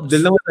 Also, So,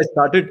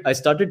 Dilnavat, I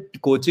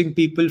started coaching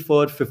people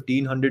for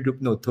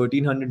 1,500 no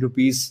 1,300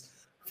 rupees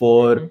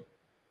for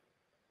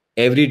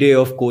every day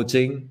of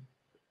coaching,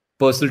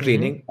 personal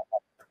training.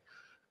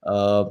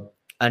 Uh,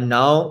 and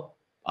now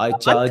I A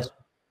month? charge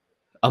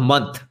a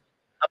month,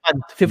 A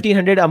month.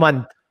 1,500 a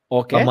month. a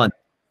Okay. month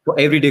for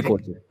everyday Okay.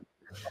 coaching.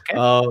 Okay.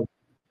 Uh,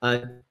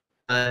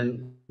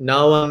 and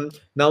now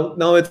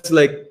now it's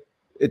like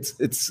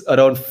it's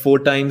around 4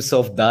 times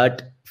of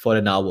that for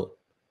an hour.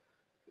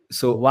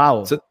 So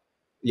Wow.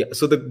 yeah,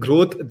 so the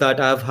growth that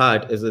I've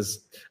had is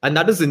and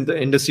that is in the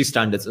industry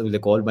standards.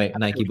 Like all my Nike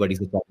Absolutely.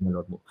 buddies are talking a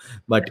lot more,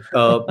 but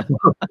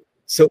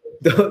so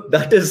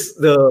that is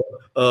the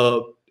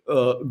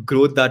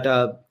growth that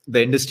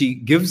the industry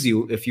gives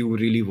you if you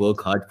really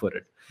work hard for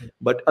it.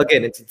 But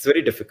again, it's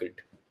very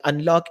difficult.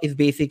 Unlock is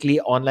basically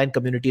online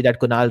community that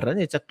Kunal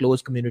runs. It's a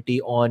closed community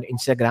on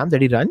Instagram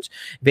that he runs,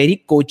 where he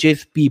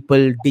coaches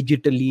people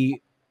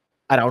digitally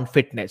around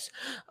fitness.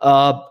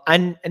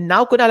 And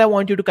now, Kunal, I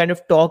want you to kind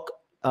of talk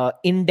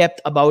in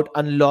depth about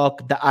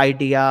Unlock, the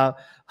idea,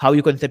 how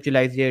you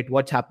conceptualize it,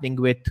 what's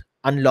happening with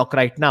Unlock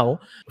right now.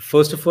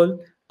 First of all,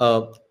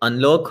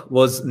 Unlock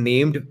was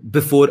named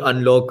before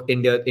Unlock.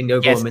 India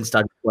Yes, government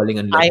started calling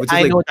Unlock, I which is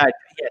I like know that.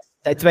 Yes,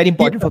 that's very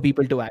important for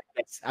people to add.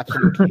 Yes,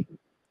 absolutely.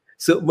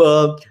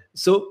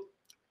 so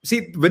see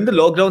when the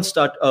lockdown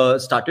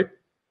started,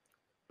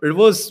 it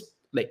was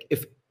like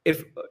if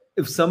if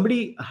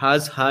somebody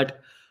has had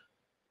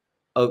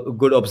a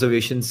good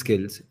observation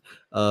skills,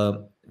 uh,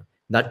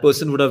 that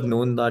person would have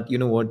known that you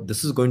know what,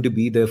 this is going to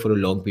be there for a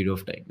long period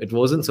of time. It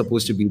wasn't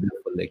supposed to be there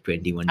for like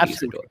 21 days at all.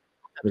 Absolutely.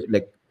 Absolutely.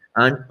 Like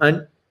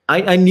and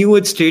I knew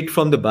it straight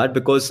from the bat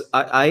because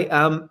I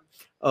am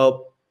a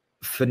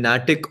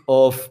fanatic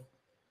of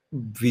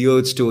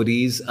weird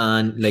stories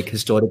and like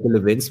historical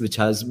events which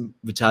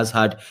has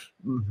had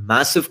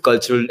massive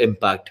cultural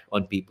impact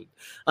on people.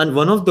 And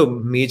one of the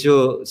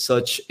major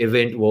such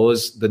event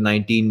was the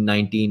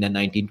 1919 and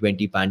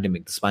 1920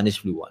 pandemic, the Spanish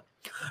flu one.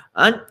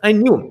 And I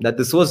knew that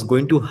this was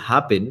going to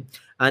happen,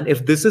 and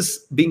if this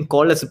is being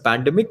called as a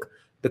pandemic,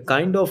 the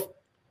kind of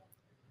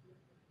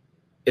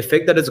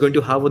effect that it's going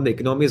to have on the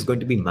economy is going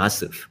to be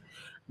massive.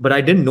 But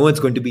I didn't know it's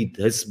going to be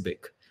this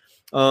big.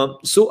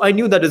 So I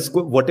knew that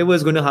whatever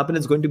is going to happen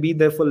is going to be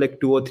there for like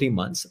 2 or 3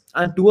 months.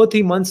 And 2 or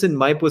 3 months, in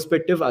my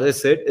perspective, as I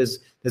said, is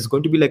there's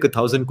going to be like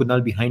 1,000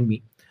 Kunal behind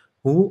me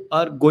who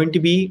are going to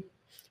be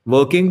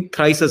working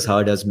thrice as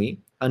hard as me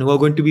and who are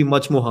going to be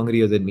much more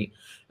hungrier than me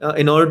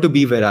in order to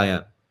be where I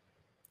am.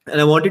 And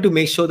I wanted to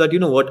make sure that, you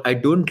know what, I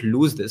don't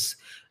lose this,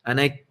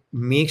 and I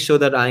make sure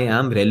that I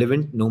am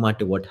relevant no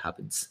matter what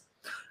happens.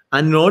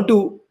 And in order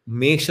to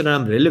make sure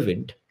I'm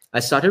relevant, I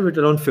started with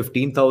around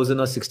 15,000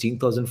 or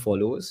 16,000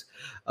 followers.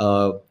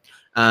 Uh,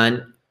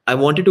 and I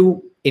wanted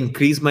to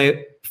increase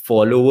my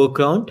follower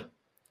count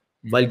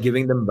while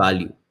giving them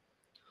value.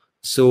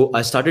 So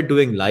I started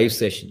doing live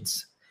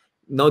sessions.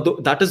 Now,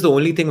 that is the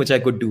only thing which I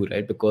could do,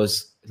 right?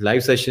 Because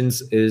live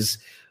sessions is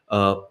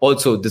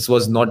also, this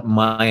was not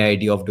my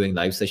idea of doing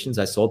live sessions.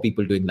 I saw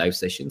people doing live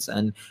sessions,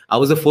 and I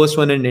was the first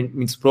one, and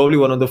it's probably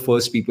one of the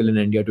first people in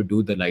India to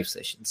do the live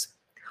sessions.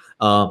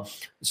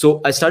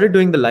 So I started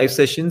doing the live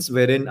sessions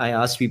wherein I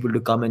asked people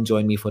to come and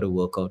join me for a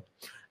workout,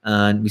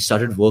 and we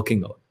started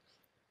working out.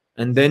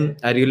 And then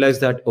I realized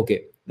that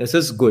okay, this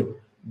is good,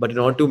 but in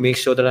order to make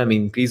sure that I'm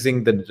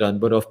increasing the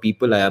number of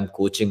people I am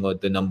coaching or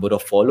the number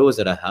of followers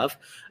that I have,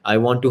 I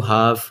want to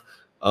have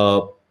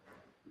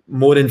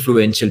more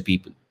influential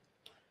people.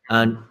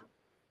 And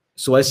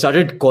so I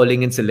started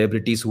calling in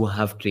celebrities who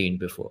have trained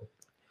before.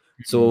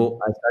 So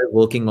I started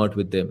working out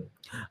with them.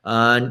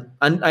 And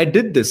I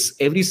did this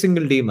every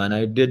single day, man.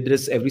 I did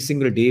this every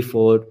single day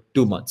for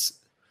 2 months,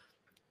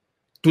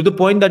 to the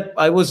point that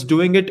I was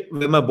doing it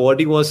where my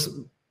body was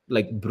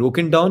like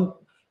broken down.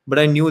 But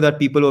I knew that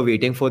people were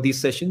waiting for these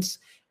sessions,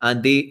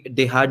 and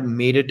they had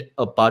made it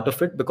a part of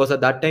it, because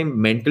at that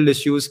time mental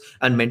issues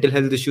and mental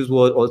health issues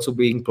were also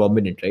being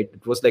prominent, right?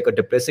 It was like a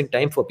depressing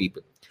time for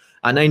people.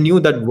 And I knew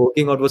that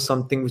working out was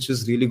something which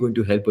was really going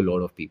to help a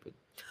lot of people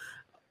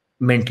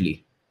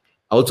mentally,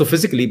 also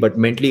physically, but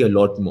mentally a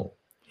lot more.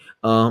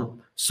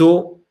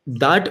 So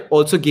that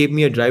also gave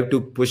me a drive to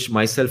push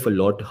myself a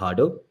lot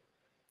harder.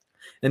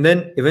 And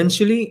then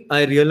eventually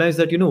I realized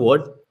that, you know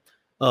what,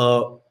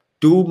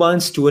 2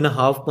 months,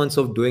 2.5 months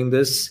of doing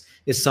this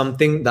is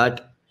something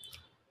that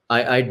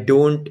I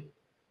don't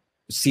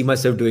see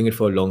myself doing it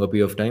for a longer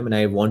period of time. And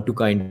I want to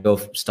kind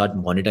of start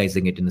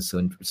monetizing it in a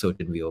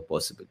certain way or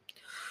possible.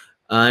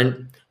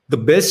 And the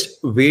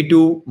best way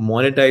to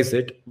monetize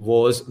it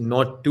was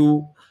not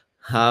to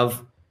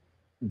have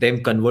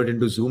them convert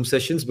into Zoom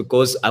sessions,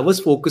 because I was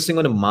focusing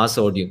on a mass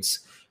audience.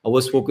 I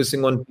was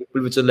focusing on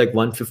people which are like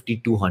 150,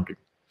 200.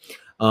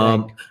 Right.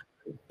 Um,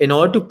 in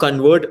order to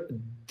convert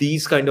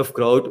these kind of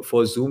crowd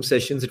for Zoom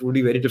sessions, it would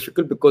be very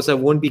difficult because I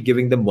won't be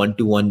giving them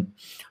one-to-one,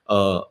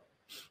 uh,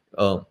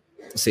 uh,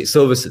 say,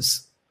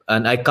 services,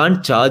 and I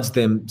can't charge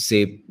them,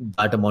 say,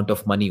 that amount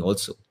of money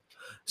also. Right.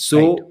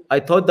 So I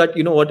thought that,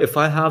 you know what, if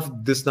I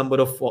have this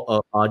number of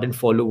ardent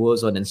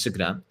followers on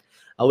Instagram,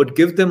 I would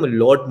give them a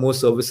lot more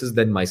services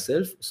than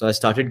myself. So I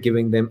started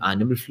giving them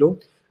Animal Flow.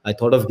 I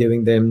thought of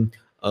giving them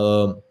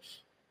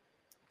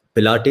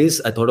Pilates,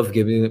 I thought of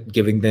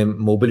giving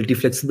them mobility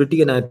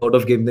flexibility, and I thought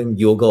of giving them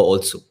yoga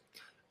also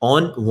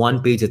on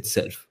one page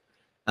itself.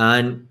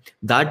 And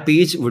that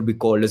page would be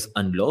called as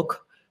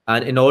Unlock.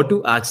 And in order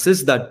to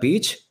access that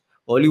page,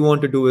 all you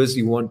want to do is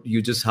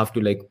you just have to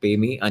like pay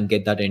me and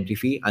get that entry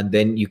fee, and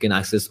then you can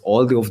access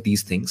all of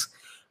these things.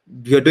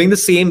 You're doing the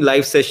same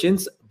live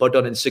sessions but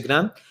on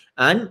Instagram.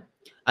 And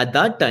at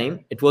that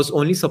time it was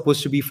only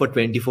supposed to be for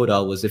 24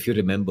 hours. If you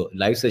remember,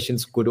 live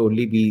sessions could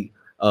only be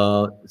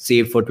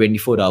saved for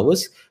 24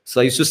 hours.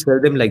 So I used to sell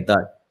them like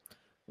that.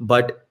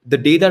 But the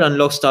day that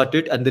Unlock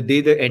started and the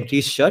day the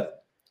entries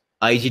shut,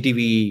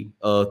 IGTV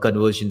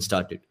conversion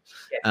started.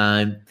 Yes.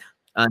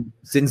 And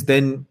since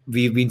then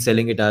we've been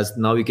selling it as,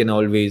 now you can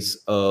always,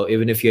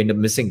 even if you end up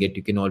missing it,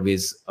 you can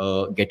always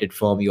get it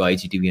from your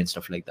IGTV and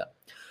stuff like that.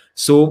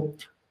 So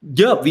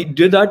yeah, we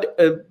did that.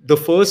 The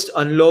first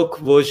Unlock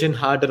version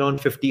had around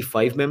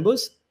 55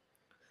 members.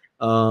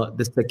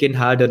 The second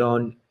had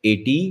around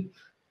 80.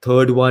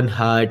 Third one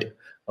had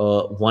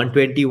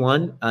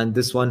 121, and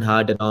this one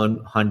had around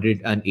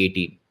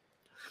 118.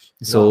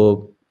 So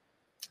Wow.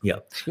 yeah,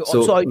 You so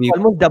also we,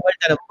 almost doubled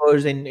the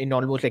numbers in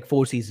almost like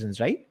 4 seasons,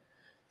 right?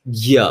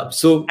 yeah,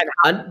 so And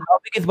and how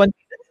big is one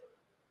season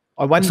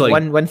or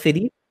sorry, one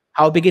series?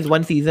 How big is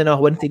one season or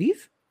one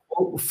series?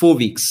 4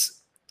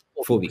 weeks,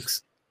 4 weeks. 4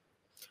 weeks.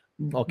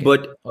 Okay.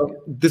 But Okay.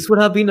 this would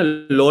have been a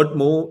lot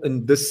more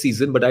in this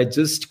season. But I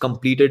just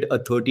completed a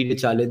 30-day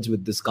challenge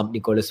with this company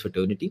called as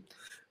Fraternity,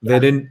 Yeah.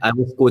 wherein I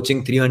was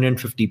coaching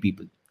 350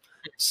 people.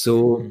 So,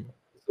 Mm.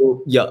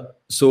 so yeah,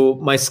 so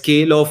my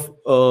scale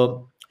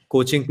of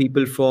coaching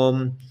people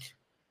from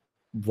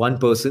one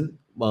person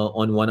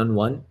on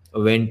one-on-one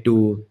went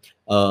to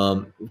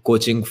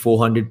coaching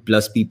 400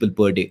 plus people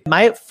per day.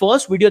 My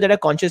first video that I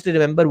consciously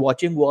remember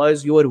watching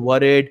was you were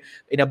worried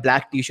in a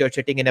black t-shirt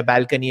sitting in a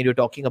balcony and you're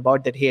talking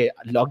about that, hey,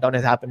 lockdown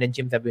has happened and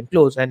gyms have been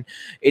closed, and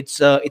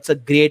it's a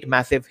great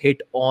massive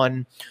hit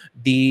on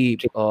the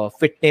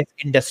fitness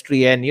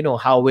industry. And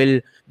how will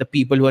the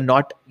people who are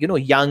not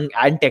young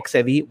and tech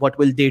savvy, what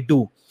will they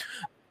do?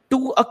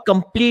 To a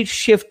complete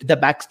shift, the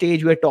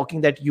backstage we're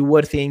talking that you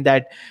were saying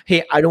that,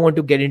 hey, I don't want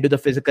to get into the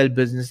physical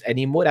business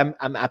anymore.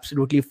 I'm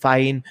absolutely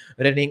fine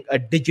running a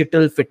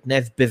digital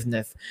fitness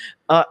business.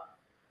 uh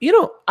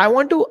I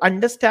want to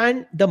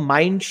understand the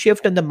mind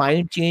shift and the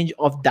mind change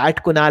of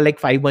that Kunal like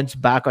 5 months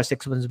back or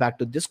 6 months back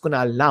to this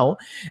Kunal now.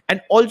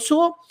 And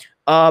also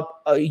a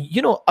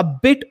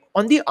bit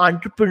on the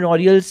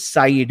entrepreneurial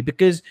side,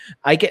 because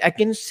I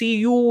can see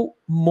you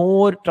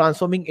more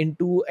transforming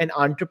into an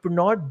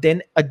entrepreneur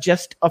than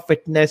just a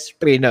fitness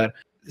trainer.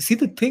 See,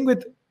 the thing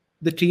with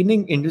the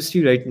training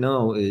industry right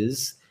now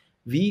is,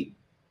 we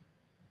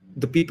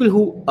the people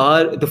who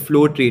are the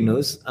flow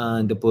trainers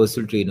and the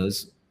personal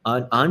trainers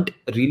aren't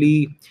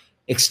really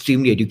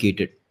extremely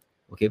educated.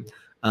 Okay.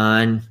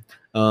 and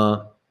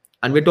uh,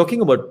 and we're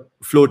talking about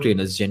flow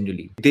trainers.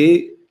 Generally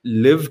they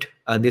lived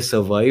and they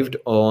survived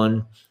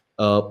on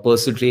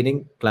personal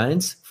training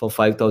clients for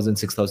 5,000,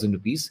 6,000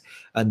 rupees,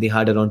 and they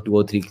had around 2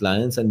 or 3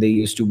 clients, and they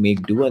used to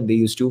make do, and they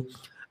used to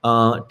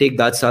take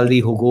that salary,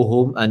 who go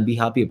home and be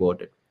happy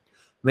about it.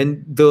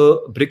 When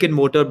the brick and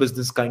mortar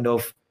business kind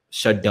of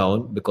shut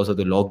down because of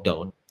the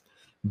lockdown,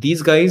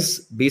 these guys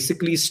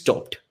basically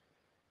stopped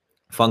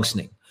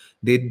functioning.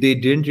 They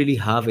didn't really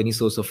have any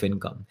source of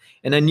income,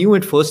 and I knew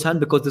it firsthand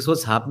because this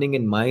was happening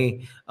in my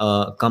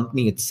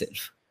company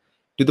itself,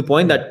 to the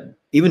point that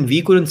even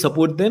we couldn't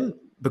support them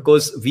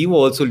because we were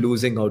also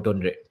losing out on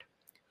rent.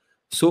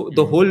 So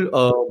the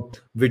whole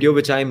video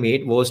which I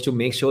made was to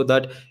make sure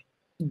that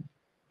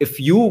if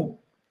you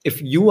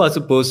if you as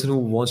a person who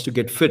wants to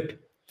get fit,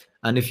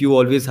 and if you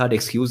always had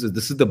excuses,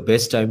 this is the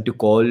best time to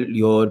call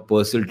your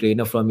personal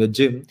trainer from your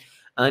gym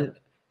and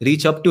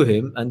reach up to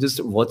him and just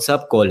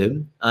WhatsApp call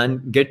him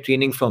and get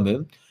training from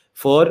him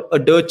for a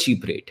dirt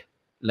cheap rate,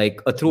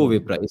 like a throwaway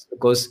price.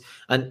 Because,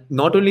 and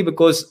not only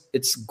because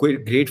it's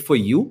great for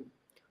you,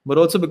 but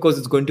also because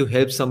it's going to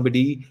help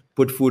somebody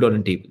put food on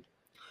a table.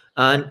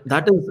 And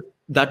that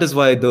is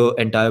why the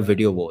entire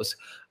video was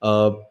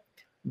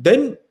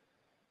then.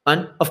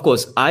 And of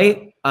course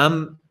I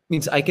am,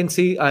 means I can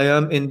say I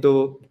am in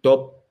the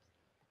top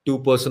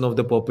 2% of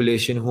the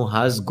population who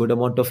has good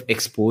amount of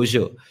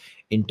exposure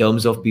in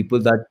terms of people,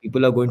 that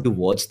people are going to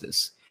watch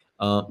this.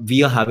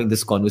 We are having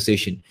this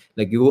conversation,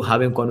 like you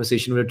having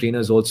conversation with a trainer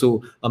is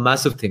also a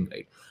massive thing,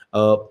 right?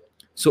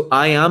 So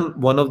I am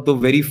one of the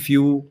very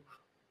few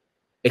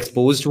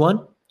exposed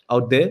one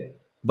out there,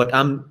 but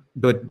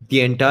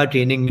the entire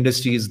training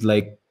industry is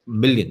like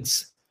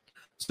millions.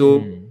 So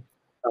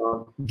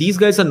Mm. these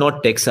guys are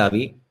not tech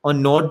savvy, or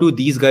nor do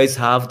these guys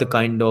have the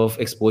kind of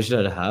exposure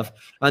that I have.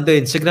 And the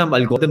Instagram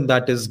algorithm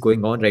that is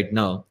going on right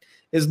now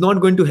is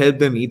not going to help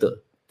them either.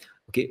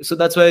 Okay, so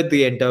that's why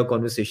the entire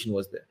conversation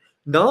was there.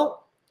 Now,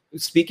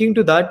 speaking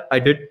to that, I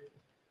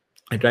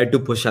tried to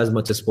push as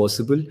much as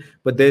possible,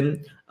 but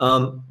then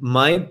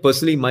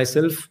personally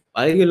myself,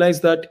 I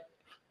realized that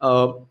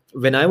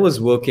when I was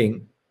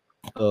working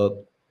uh,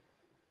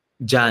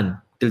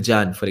 Jan till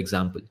Jan, for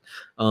example,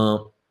 uh,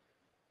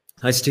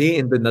 I stay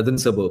in the northern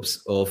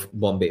suburbs of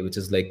Bombay, which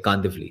is like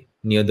Kandivali,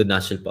 near the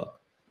national park.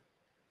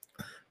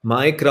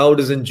 My crowd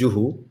is in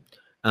Juhu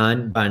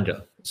and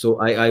Bandra. So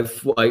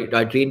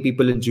I train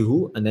people in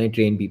Juhu and then I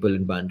train people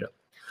in Bandra.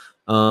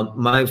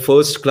 My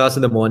first class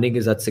in the morning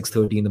is at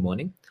 6:30 in the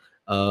morning.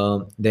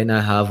 Then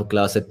I have a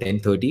class at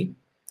 10:30.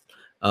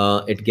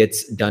 It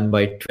gets done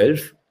by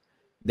 12.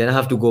 Then I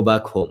have to go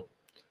back home.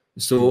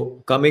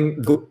 So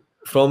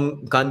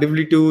from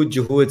Kandivali to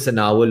Juhu, it's an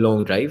hour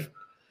long drive.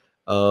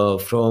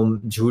 From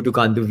Juhu to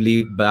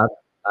Kandivali back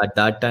at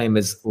that time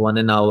is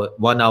 1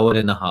 hour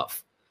and a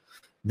half.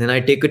 Then I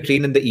take a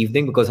train in the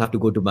evening because I have to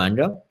go to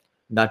Bandra.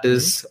 That Hmm.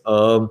 is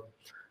a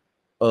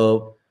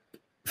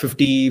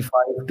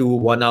 55 to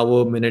 1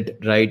 hour minute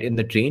ride in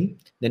the train.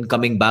 Then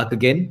coming back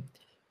again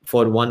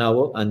for 1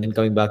 hour, and then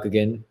coming back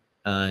again.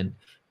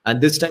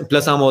 And this time,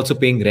 plus I'm also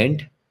paying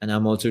rent and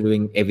I'm also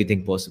doing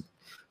everything possible.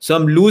 So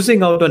I'm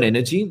losing out on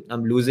energy.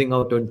 I'm losing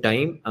out on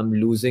time. I'm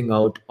losing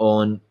out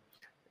on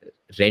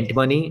rent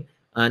money,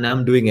 and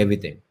I'm doing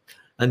everything.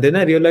 And then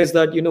I realized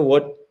that, you know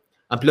what,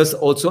 and plus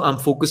also I'm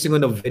focusing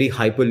on a very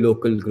hyper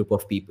local group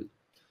of people.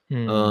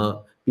 Hmm.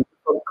 People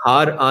from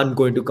Khar aren't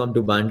going to come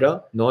to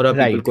Bandra, nor are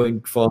people Right.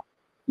 going from,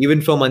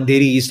 even from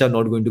Andheri East, are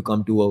not going to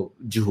come to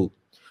Juhu,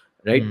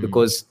 right? Hmm.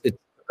 Because it's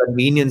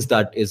convenience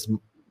that is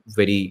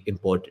very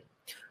important.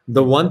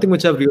 The Hmm. one thing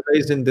which I've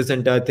realized in this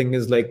entire thing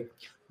is like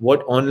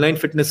what online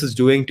fitness is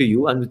doing to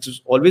you, and which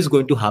is always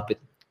going to happen.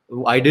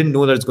 I didn't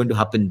know that it's going to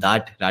happen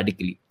that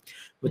radically,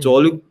 which Hmm.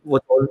 all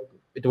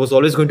it was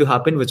always going to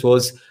happen, which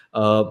was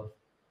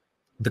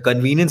the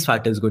convenience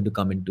factor is going to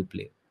come into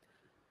play.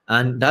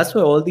 And that's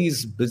why all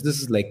these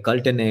businesses like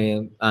Cult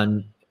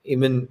and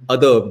even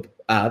other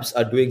apps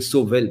are doing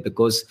so well,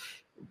 because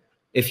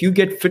if you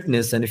get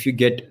fitness and if you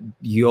get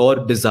your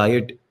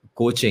desired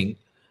coaching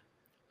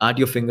at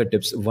your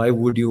fingertips, why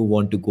would you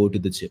want to go to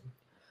the gym?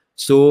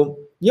 So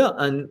yeah,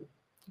 and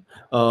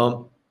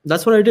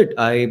that's what I did.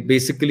 I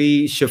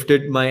basically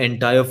shifted my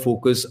entire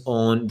focus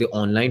on the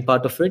online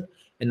part of it,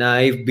 and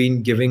I've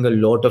been giving a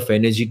lot of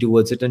energy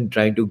towards it and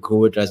trying to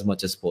grow it as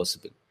much as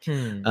possible.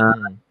 Hmm. uh,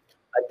 Hmm.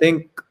 I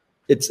think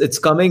it's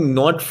coming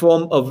not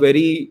from a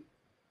very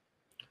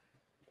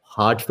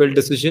heartfelt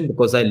decision,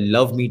 because I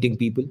love meeting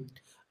people.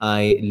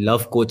 I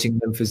love coaching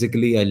them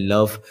physically. I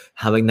love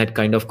having that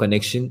kind of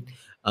connection.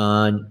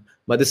 And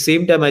by the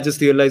same time, I just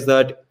realized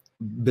that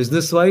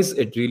business wise,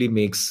 it really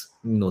makes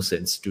no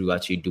sense to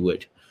actually do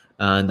it.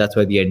 And that's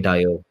why the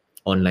entire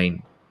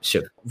online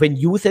shift. When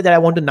you say that I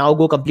want to now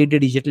go completely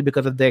digital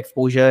because of the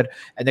exposure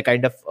and the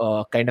kind of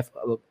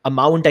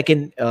amount I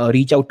can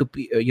reach out to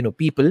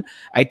people,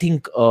 I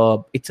think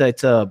it's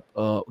a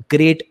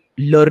great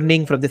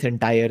learning from this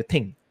entire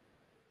thing.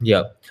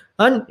 Yeah.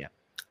 And Yeah.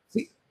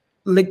 see,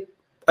 like,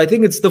 I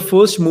think it's the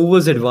first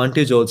mover's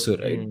advantage also,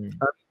 right? Hmm.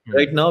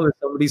 Right Hmm. now, if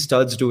somebody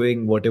starts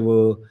doing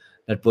whatever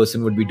that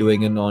person would be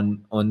doing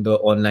on the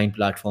online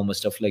platform or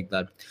stuff like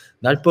that,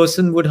 that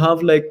person would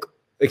have like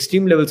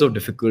extreme levels of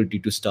difficulty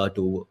to start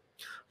over,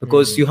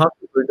 because Hmm. you have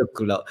to build a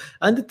cloud.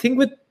 And the thing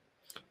with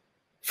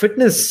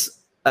fitness,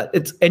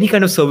 it's any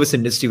kind of service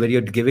industry where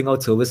you're giving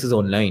out services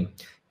online,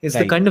 is the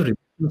Right. kind of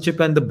relationship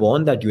and the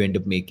bond that you end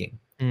up making.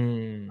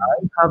 Hmm.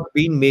 I have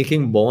been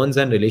making bonds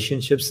and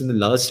relationships in the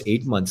last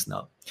 8 months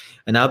now.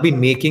 And I've been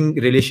making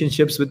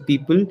relationships with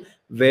people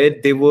where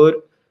they were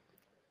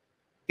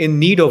in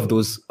need of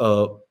those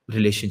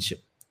relationship.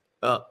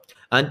 Uh,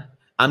 and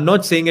I'm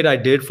not saying it I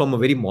did from a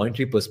very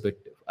monetary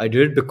perspective. I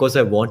did it because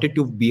I wanted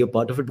to be a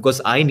part of it,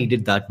 because I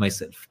needed that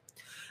myself.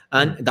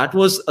 And Hmm. that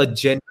was a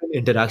genuine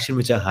interaction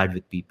which I had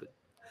with people.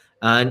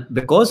 And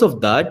because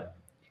of that,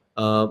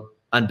 uh,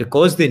 and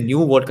because they knew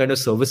what kind of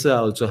services I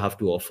also have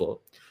to offer,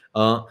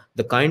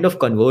 the kind of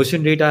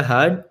conversion rate I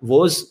had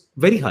was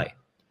very high.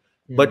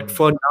 But Hmm.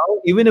 for now,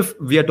 even if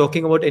we are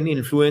talking about any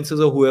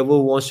influencers or whoever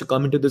who wants to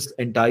come into this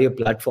entire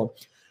platform,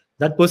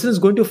 that person is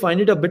going to find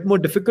it a bit more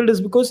difficult,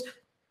 is because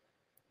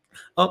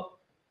uh,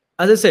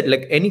 as I said,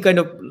 like any kind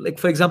of, like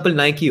for example,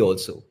 Nike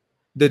also.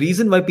 The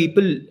reason why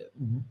people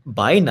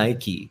buy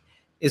Nike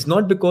is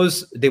not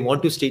because they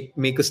want to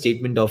make a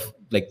statement of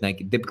like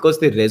Nike, because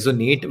they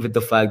resonate with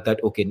the fact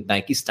that okay,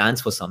 Nike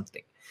stands for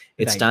something.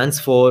 It Right. stands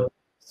for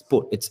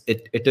sport.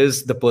 It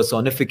is the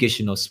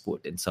personification of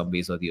sport in some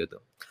ways or the other.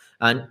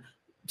 And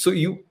so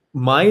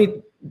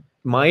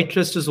my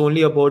trust is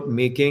only about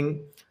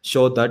making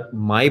sure that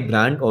my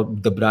brand or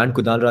the brand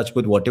Kunal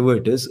Rajput, whatever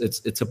it is,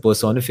 it's a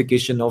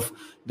personification of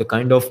the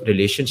kind of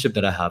relationship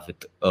that I have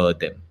with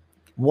them.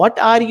 What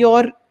are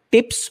your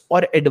tips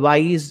or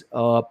advice,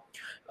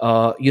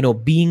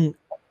 being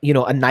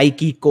a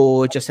Nike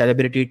coach, a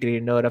celebrity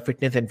trainer, a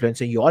fitness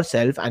influencer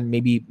yourself, and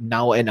maybe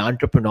now an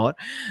entrepreneur?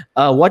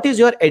 What is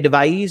your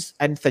advice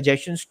and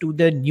suggestions to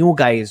the new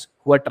guys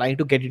who are trying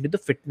to get into the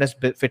fitness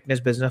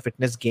business,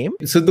 fitness game?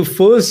 So the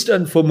first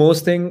and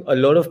foremost thing, a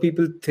lot of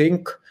people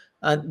think,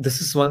 and this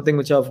is one thing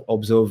which I've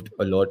observed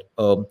a lot,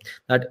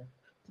 that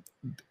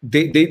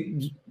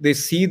they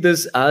see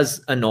this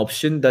as an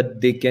option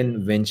that they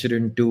can venture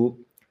into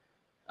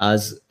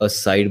as a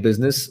side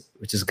business,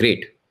 which is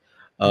great.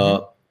 Hmm. Uh,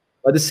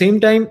 At the same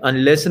time,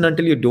 unless and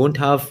until you don't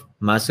have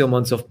massive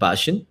amounts of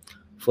passion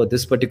for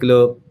this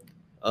particular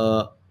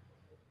uh,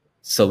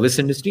 service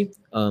industry,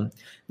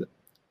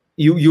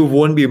 you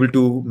won't be able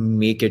to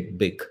make it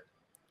big.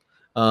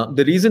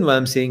 The reason why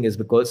I'm saying is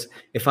because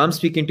if I'm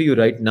speaking to you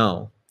right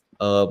now,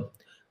 uh,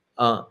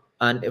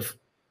 and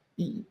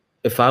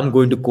if I'm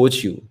going to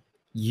coach you,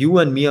 you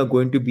and me are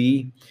going to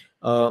be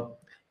uh,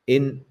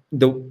 in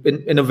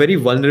a very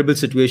vulnerable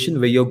situation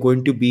where you're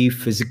going to be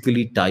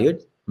physically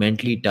tired,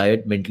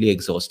 mentally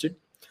exhausted,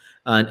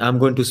 and I'm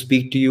going to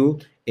speak to you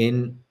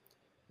in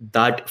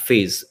that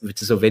phase,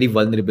 which is a very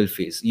vulnerable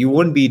phase. You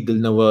won't be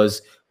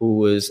Dilnawaz,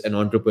 who is an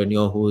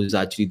entrepreneur, who is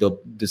actually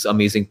this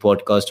amazing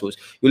podcast host.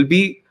 You'll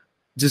be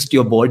just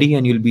your body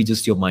and you'll be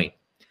just your mind.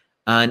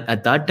 And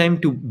at that time,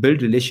 to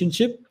build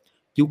relationship,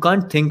 you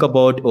can't think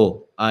about,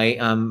 oh, I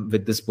am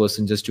with this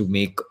person just to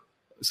make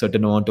a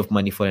certain amount of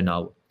money for an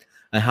hour.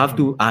 I have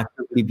to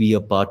actively be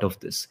a part of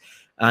this.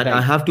 And I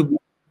Right. have to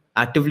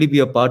actively be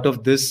a part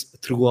of this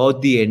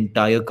throughout the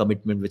entire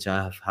commitment which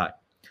I have had.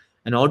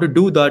 In order to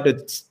do that,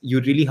 it's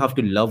you really have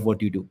to love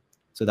what you do.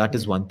 So that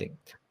is one thing,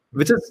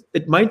 which is,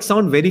 it might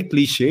sound very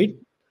cliched,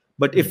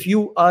 but if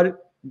you're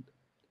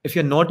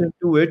not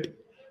into it,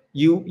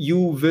 you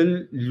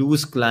will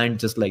lose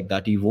clients just like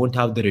that. You won't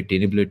have the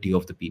retainability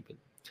of the people.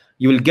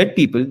 You will get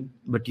people,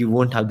 but you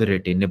won't have the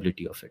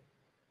retainability of it.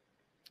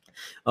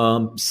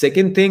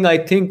 Second thing I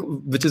think,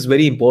 which is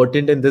very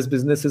important in this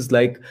business, is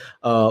like,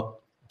 uh,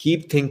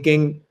 keep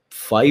thinking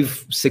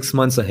 5 6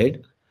 months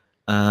ahead,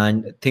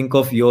 and think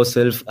of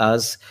yourself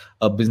as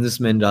a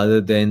businessman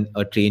rather than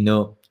a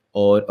trainer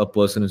or a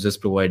person who's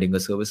just providing a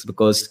service,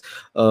 because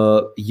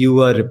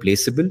you are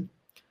replaceable,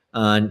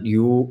 and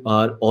you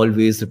are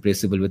always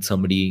replaceable with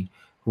somebody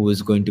who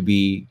is going to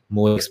be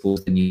more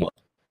exposed than you are.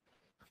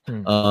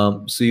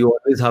 So you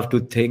always have to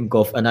think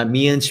of, and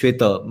me and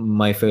Shweta,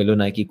 my fellow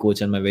Nike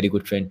coach and my very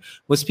good friend,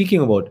 was speaking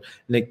about,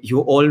 like, you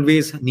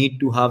always need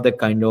to have that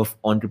kind of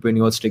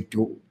entrepreneurial stick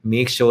to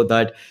make sure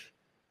that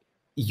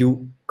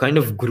you kind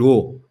of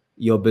grow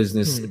your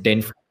business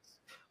tenfold,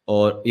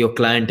 or your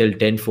clientele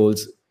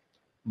tenfolds,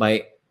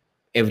 by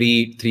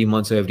every 3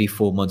 months or every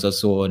 4 months, or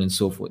so on and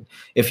so forth.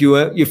 If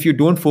you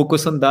don't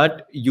focus on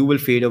that, you will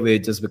fade away,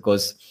 just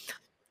because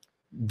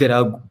there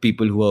are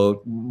people who are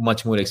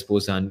much more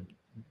exposed, and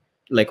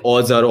like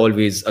odds are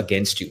always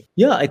against you.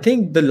 Yeah, I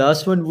think the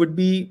last one would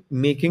be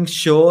making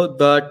sure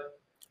that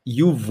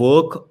you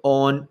work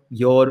on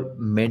your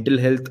mental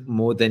health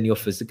more than your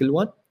physical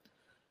one,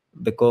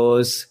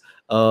 because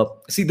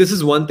see, this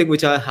is one thing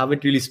which I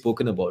haven't really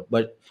spoken about,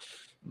 but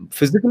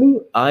physically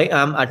I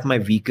am at my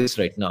weakest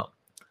right now.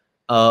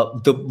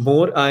 The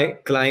more I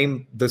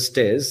climb the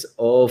stairs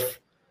of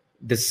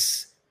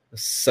this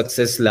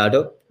success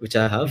ladder which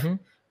I have, I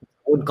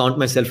would count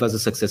myself as a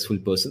successful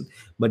person.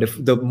 But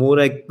if the more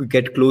I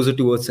get closer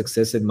towards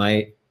success in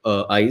my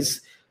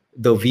eyes,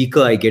 the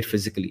weaker I get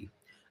physically.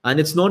 And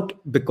uh, it's not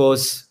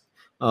because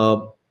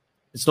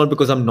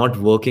I'm not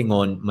working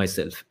on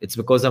myself. It's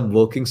because I'm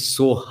working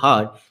so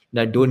hard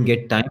that I don't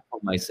get time for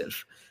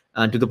myself.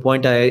 And to the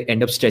point, I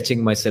end up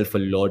stretching myself a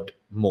lot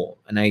more,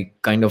 and I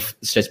kind of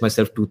stretch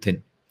myself too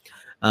thin.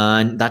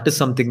 And that is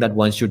something that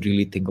one should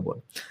really think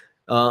about.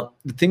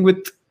 The thing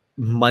with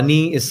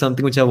money is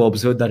something which I've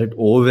observed, that it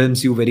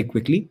overwhelms you very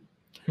quickly,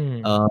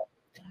 uh,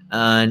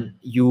 and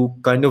you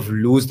kind of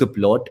lose the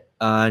plot,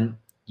 and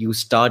you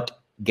start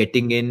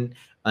getting in,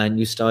 and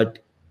you start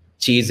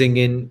chasing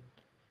in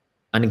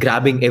and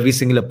grabbing every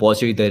single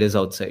opportunity there is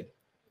outside.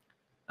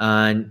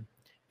 And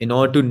in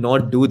order to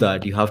not do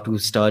that, you have to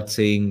start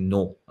saying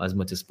no as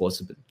much as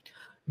possible.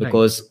 Right.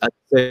 Because as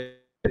I said,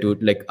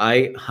 dude, like,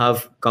 I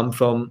have come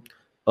from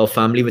a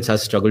family which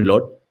has struggled a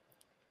lot.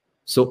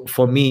 So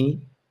for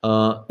me,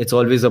 it's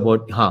always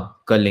about,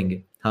 हाँ कर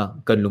लेंगे,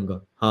 हाँ कर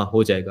लूंगा, हाँ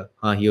हो जाएगा,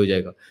 हाँ ये हो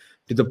जाएगा,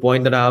 to the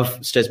point that I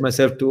have stretched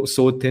myself to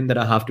so thin that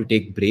I have to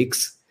take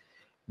breaks,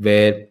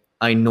 where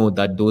I know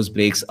that those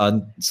breaks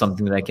are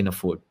something that I can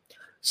afford.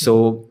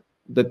 So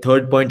the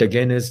third point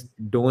again is,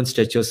 don't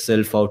stretch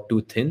yourself out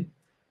too thin,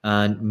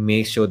 and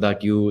make sure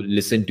that you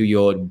listen to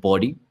your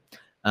body,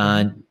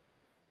 and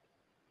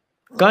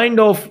kind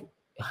of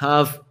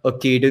have a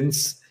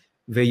cadence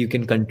where you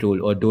can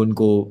control, or don't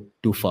go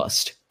too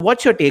fast.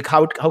 What's your take?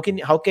 How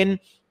can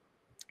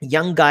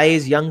young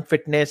guys, young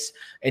fitness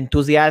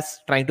enthusiasts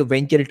trying to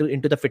venture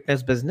into the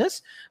fitness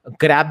business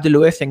grab the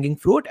lowest hanging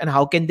fruit, and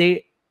how can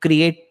they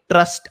create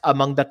trust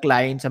among the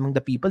clients, among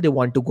the people they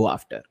want to go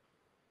after?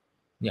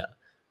 Yeah.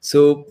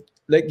 So,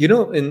 like,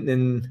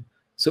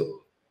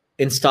 so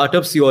in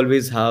startups, you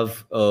always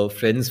have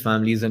friends,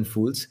 families, and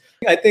fools.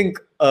 I think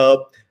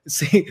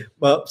see,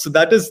 so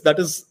that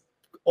is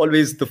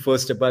always the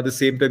first step. But at the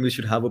same time, you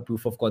should have a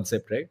proof of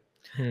concept, right?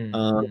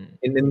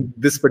 In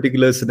this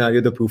particular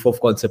scenario, the proof of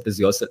concept is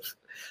yourself.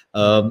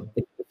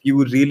 If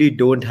you really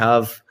don't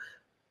have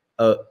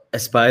a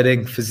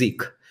aspiring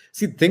physique,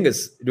 see, the thing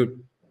is,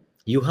 dude,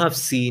 you have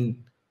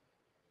seen,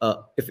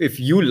 if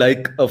you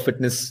like a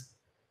fitness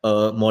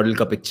model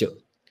ka picture,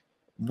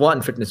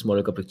 one fitness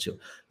model ka picture,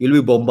 you'll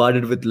be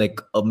bombarded with like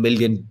a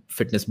million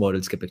fitness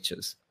models ke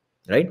pictures.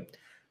 right?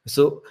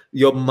 So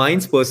your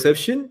mind's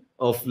perception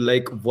of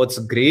like what's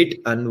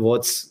great and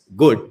what's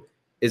good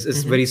is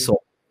Mm-hmm. very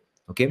soft.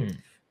 Okay. Mm-hmm.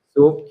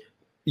 So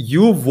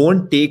you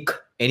won't take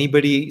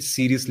anybody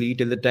seriously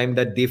till the time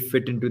that they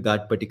fit into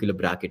that particular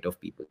bracket of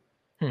people.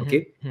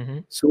 Okay. Mm-hmm.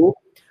 So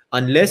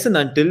unless and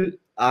until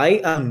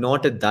I am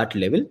not at that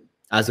level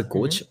as a Mm-hmm.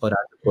 coach or as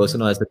a Mm-hmm.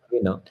 person or as a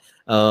trainer,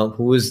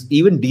 who is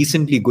even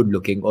decently good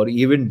looking or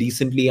even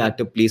decently at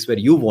a place where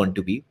you want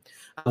to be,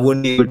 I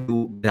won't be able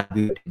to grab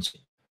your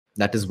attention.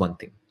 That is one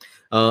thing.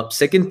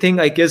 Second thing,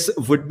 I guess,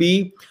 would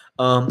be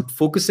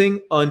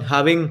focusing on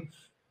having,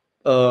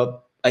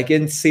 I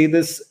can say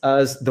this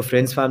as the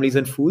friends, families,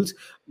 and fools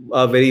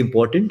are very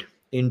important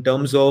in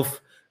terms of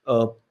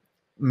uh,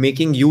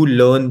 making you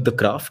learn the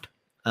craft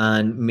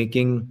and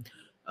making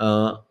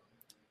uh,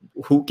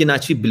 who can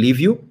actually believe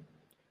you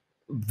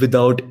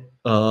without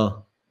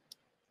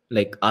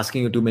like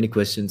asking you too many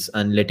questions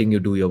and letting you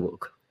do your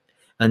work.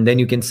 And then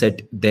you can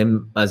set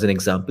them as an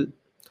example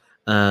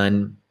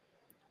and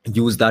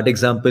use that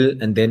example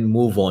and then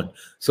move on.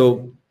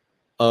 So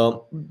uh,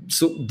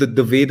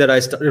 the way that I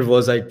started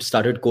was I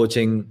started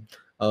coaching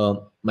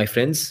my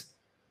friends.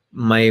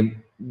 My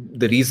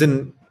the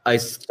reason I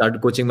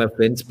started coaching my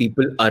friends,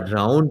 people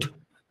around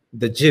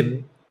the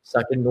gym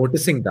started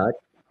noticing that,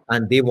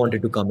 and they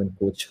wanted to come and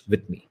coach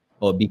with me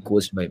or be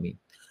coached by me,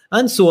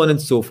 and so on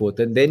and so forth.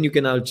 And then you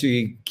can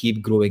actually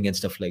keep growing and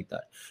stuff like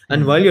that.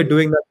 And while you're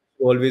doing that,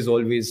 you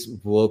always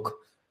work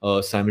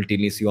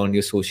simultaneously on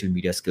your social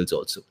media skills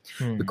also,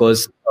 Mm-hmm.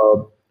 because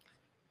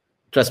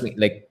trust me,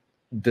 like,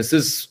 this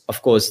is,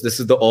 of course, this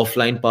is the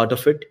offline part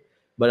of it,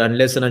 but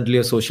unless and until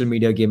your social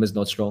media game is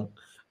not strong,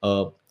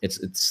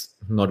 it's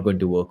not going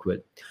to work well.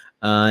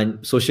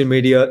 And social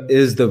media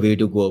is the way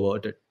to go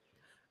about it.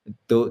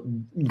 The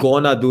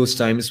Gone are those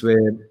times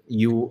where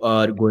you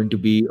are going to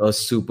be a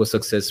super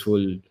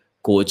successful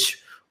coach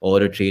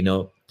or a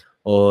trainer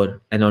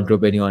or an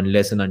entrepreneur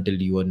unless and until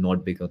you are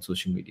not big on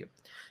social media.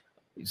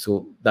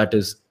 So that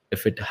is,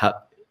 if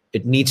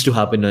it needs to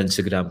happen on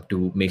Instagram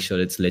to make sure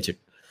it's legit,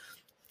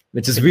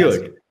 which is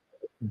Fantastic. weird,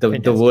 the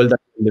Fantastic. world that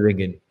we're living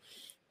in.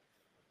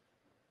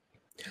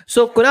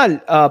 So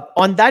Kunal,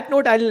 on that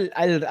note,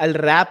 I'll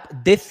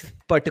wrap this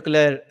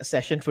particular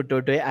session for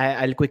today.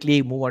 I'll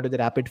quickly move on to the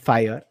rapid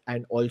fire,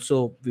 and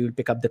also we will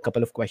pick up the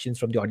couple of questions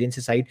from the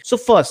audience's side. So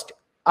first,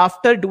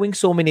 after doing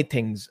so many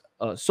things,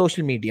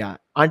 social media,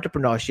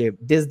 entrepreneurship,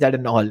 this, that,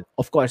 and all.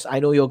 Of course, I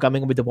know you're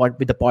coming with the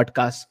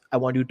podcast. I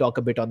want you to talk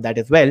a bit on that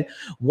as well.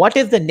 What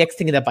is the next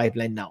thing in the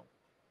pipeline now?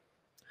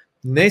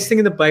 Next thing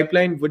in the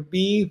pipeline would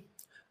be,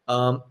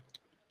 um,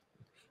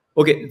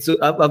 okay, so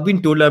I've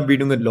been told I've been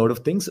doing a lot of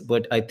things,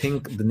 but I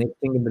think the next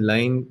thing in the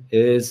line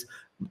is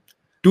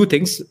two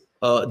things: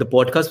 the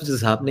podcast which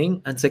is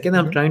happening, and second,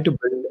 I'm Mhm. trying to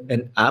build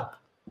an app,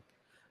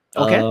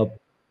 Okay. uh,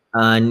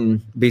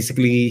 and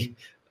basically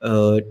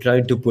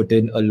trying to put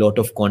in a lot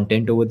of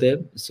content over there,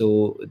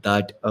 so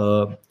that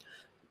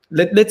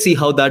let's see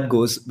how that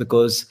goes,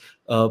 because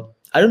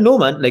I don't know,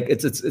 man. Like,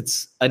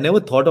 it's I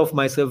never thought of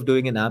myself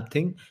doing an app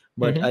thing,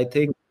 but Mhm. I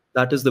think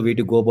that is the way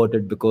to go about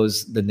it,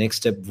 because the next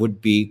step would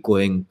be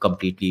going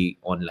completely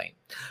online.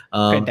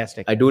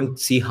 Fantastic. I don't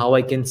see how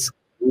I can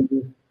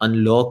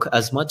unlock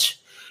as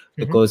much,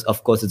 Mhm. because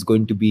of course it's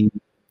going to be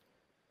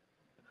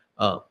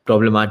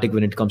problematic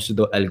when it comes to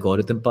the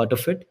algorithm part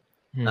of it.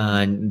 Mhm.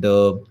 And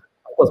of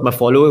course, my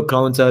follower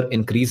counts are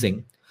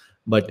increasing,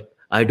 but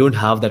I don't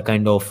have that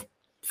kind of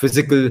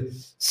physical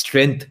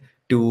strength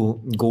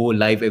to go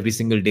live every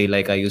single day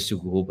like I used to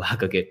go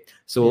back again.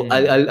 So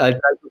Mhm. I'll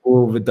try to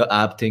go with the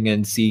app thing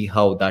and see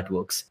how that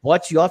works.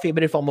 What's your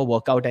favorite form of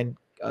workout, and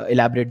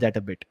elaborate that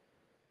a bit?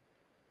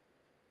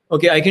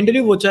 Okay, I can tell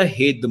you what I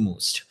hate the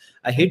most.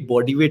 I hate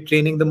body weight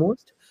training the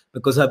most,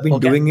 because I've been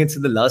Okay. doing it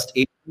in the last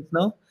 8 months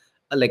now.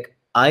 Like,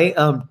 I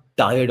am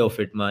tired of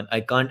it, man. I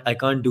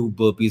can't do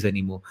burpees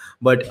anymore.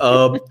 But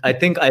I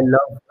think I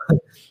love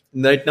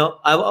right now.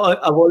 I've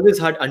always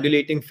had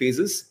undulating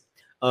phases.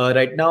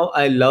 Right now,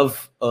 I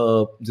love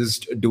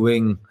just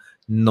doing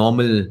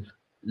normal,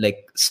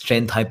 like,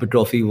 strength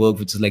hypertrophy work,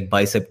 which is like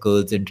bicep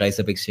curls and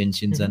tricep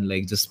extensions, Mhm. and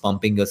like just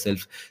pumping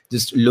yourself,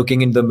 just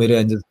looking in the mirror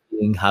and just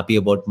being happy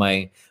about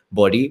my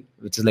body,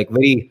 which is like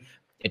very,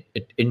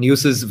 it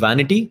induces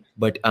vanity,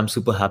 but I'm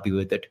super happy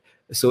with it.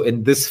 So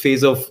in this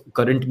phase of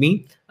current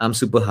me, I'm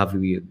super happy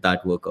with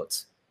that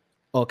workouts.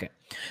 Okay.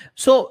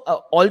 So,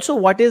 also,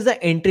 what is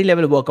the entry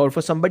level workout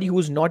for somebody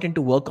who's not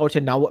into workouts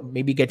and now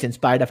maybe gets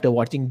inspired after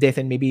watching this,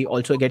 and maybe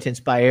also gets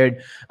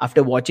inspired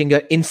after watching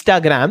your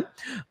Instagram?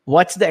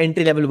 What's the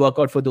entry level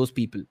workout for those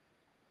people?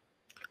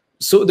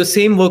 So the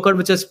same workout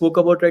which I spoke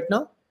about right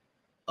now,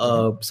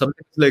 Mhm.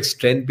 something like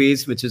strength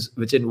based,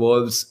 which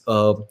involves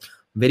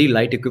very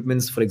light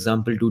equipments, for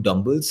example, two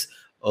dumbbells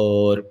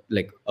or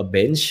like a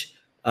bench,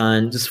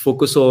 and just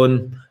focus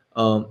on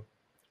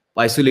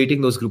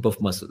isolating those group of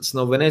muscles.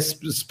 Now, when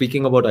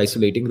speaking about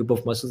isolating group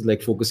of muscles,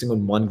 like focusing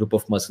on one group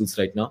of muscles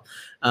right now,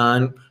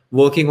 and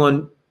working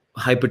on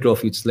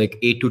hypertrophy, it's like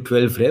 8 to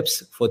 12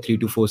 reps for 3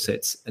 to 4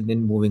 sets, and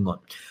then moving on.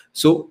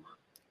 So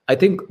I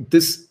think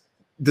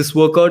this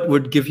workout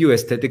would give you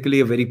aesthetically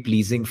a very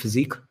pleasing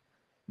physique.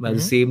 At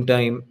the same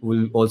time,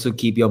 will also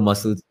keep your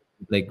muscles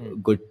like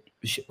good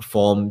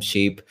form,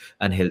 shape,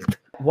 and health.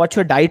 What's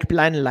your diet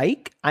plan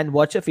like, and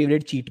what's your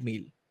favorite cheat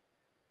meal?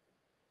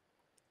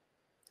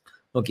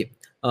 Okay.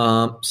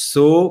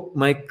 So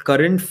my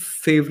current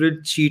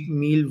favorite cheat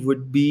meal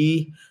would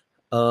be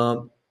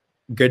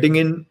getting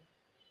in.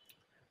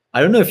 I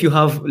don't know if you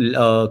have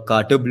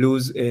Carter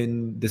Blues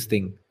in this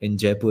thing in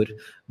Jaipur,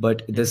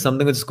 but there's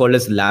something that's called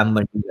as lamb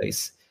mandi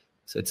rice.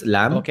 So it's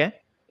lamb Okay.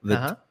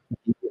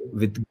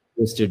 with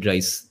roasted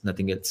rice,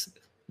 nothing else.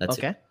 That's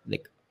Okay. it.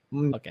 Like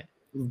mm, Okay.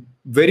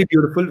 very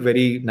beautiful,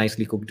 very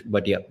nicely cooked.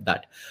 But yeah,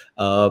 that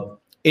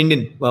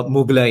Indian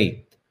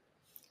Mughlai,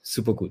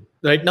 super cool.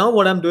 Right now,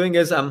 what I'm doing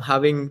is I'm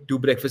having two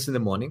breakfasts in the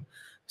morning.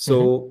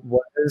 So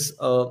one is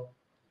a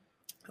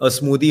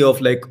smoothie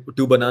of like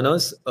two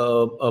bananas,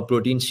 a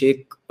protein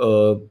shake,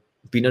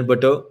 peanut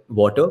butter,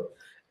 water,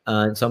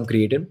 and some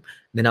creatine.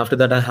 Then after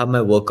that, I have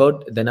my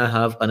workout. Then I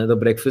have another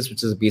breakfast,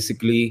 which is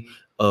basically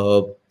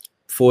a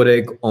 4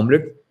 egg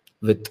omelette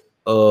with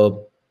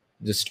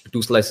just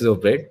two slices of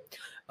bread.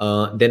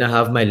 Then I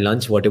have my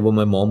lunch, whatever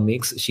my mom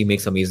makes. She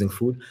makes amazing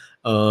food.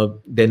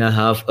 Then I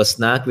have a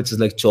snack, which is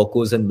like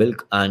chocos and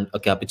milk and a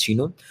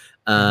cappuccino.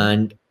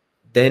 And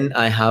then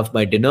I have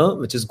my dinner,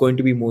 which is going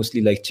to be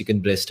mostly like chicken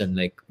breast and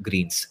like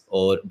greens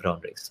or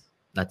brown rice.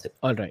 That's it.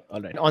 All right.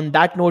 All right. On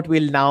that note,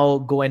 we'll now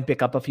go and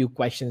pick up a few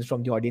questions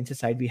from the audience's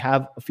side. We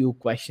have a few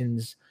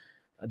questions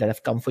that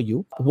have come for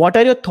you. What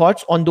are your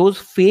thoughts on those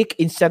fake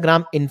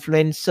Instagram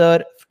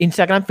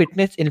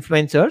fitness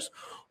influencers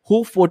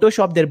who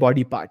Photoshop their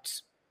body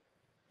parts?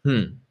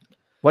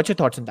 What's your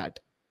thoughts on that?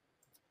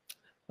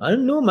 I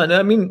don't know, man.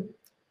 I mean,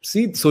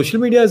 see, social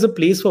media is a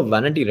place for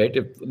vanity, right?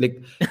 If,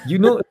 like, you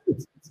know,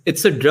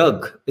 it's a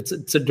drug.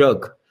 It's a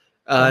drug,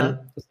 and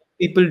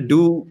people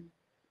do,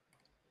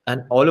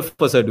 and all of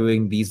us are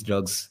doing these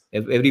drugs.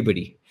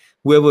 Everybody,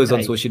 whoever is on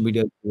Right. social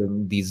media, is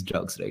doing these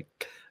drugs, right?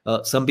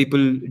 Some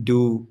people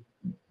do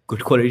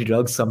good quality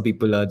drugs. Some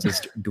people are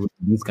just doing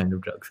these kind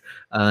of drugs,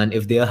 and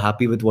if they are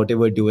happy with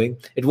whatever doing,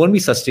 it won't be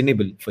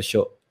sustainable for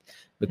sure,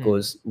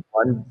 because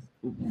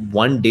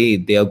one day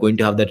they are going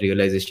to have that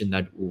realization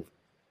that, oh,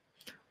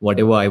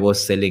 whatever I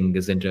was selling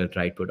isn't a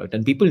right product.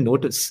 And people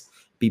notice,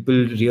 people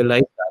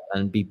realize that,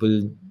 and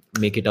people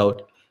make it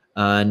out.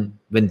 And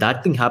when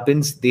that thing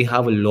happens, they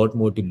have a lot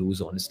more to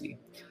lose, honestly.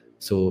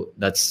 So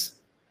that's,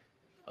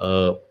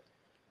 I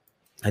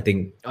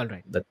think, All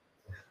right. that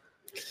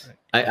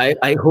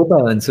I hope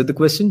I answered the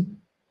question.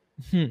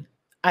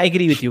 I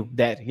agree with you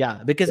there.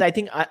 Yeah, because I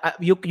think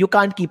you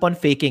can't keep on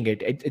faking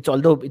it. It's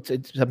although it's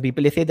some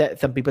people say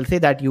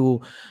that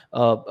you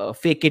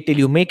fake it till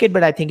you make it,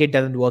 but I think it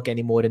doesn't work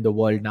anymore in the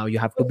world now. You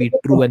have to be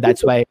true, and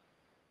that's why.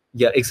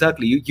 Yeah,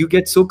 exactly. You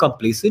get so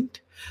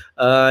complacent,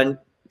 and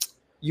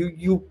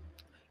you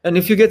and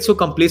if you get so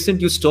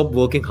complacent, you stop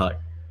working hard,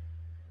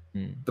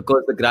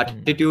 because the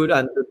gratitude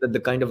and the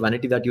kind of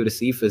vanity that you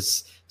receive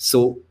is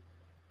so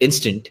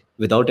instant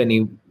without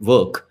any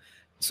work.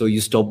 So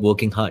you stop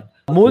working hard.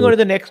 Moving on to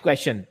the next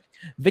question.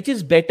 Which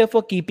is better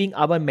for keeping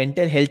our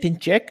mental health in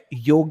check,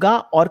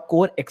 yoga or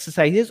core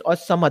exercises or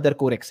some other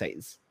core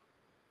exercise?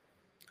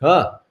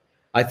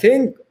 I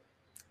think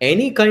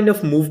any kind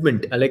of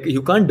movement, like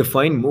you can't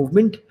define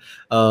movement.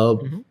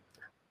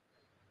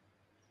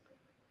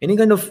 Any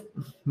kind of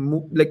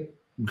like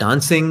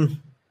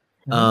dancing,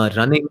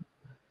 running,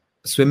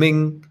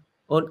 swimming,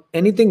 or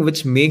anything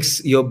which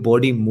makes your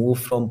body move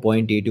from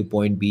point A to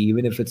point B,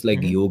 even if it's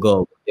like yoga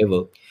or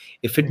whatever.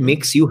 If it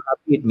makes you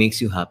happy, it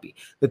makes you happy.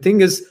 The thing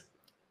is,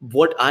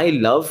 what I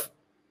love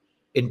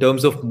in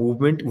terms of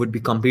movement would be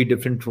completely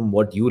different from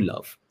what you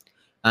love.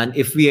 And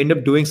if we end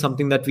up doing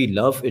something that we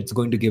love, it's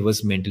going to give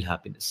us mental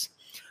happiness.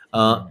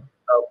 A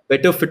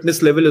better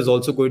fitness level is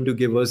also going to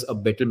give us a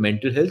better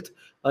mental health.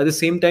 At the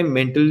same time,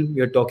 we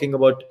are talking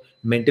about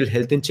mental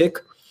health in check.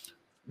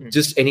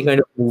 Just any kind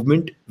of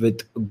movement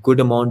with a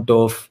good amount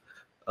of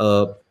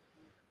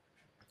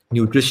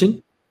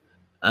nutrition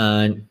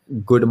and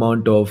good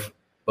amount of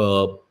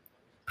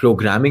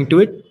programming to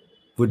it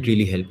would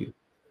really help you.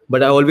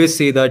 But I always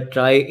say that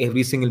try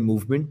every single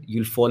movement.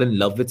 You'll fall in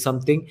love with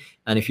something.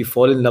 And if you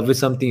fall in love with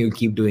something, you'll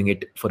keep doing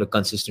it for a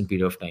consistent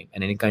period of time.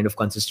 And any kind of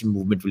consistent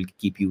movement will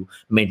keep you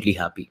mentally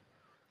happy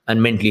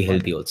and mentally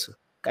healthy also.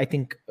 I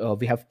think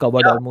we have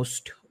covered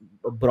almost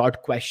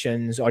broad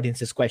questions,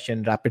 audience's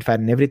question, rapid fire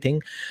and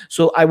everything.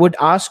 So I would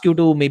ask you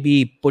to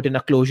maybe put in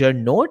a closure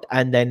note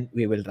and then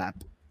we will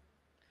wrap.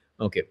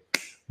 Okay.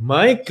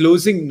 My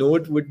closing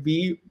note would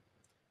be...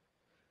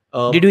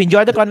 Did you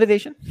enjoy the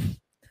conversation?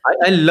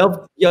 I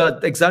love, yeah,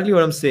 exactly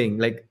what I'm saying.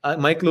 Like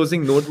my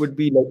closing note would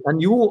be like,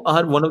 and you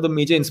are one of the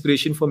major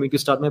inspiration for me to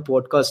start my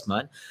podcast,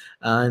 man.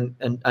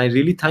 And I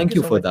really thank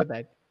you so for much that. for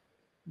that.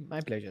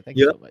 My pleasure. Thank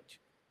you so much.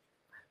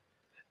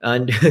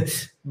 And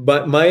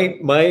but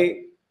my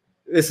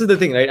this is the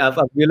thing, right? I've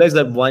realized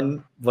that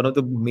one of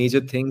the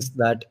major things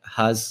that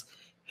has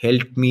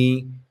helped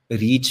me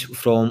reach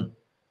from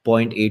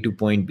point A to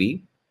point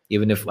B,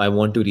 even if I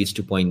want to reach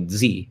to point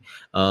Z,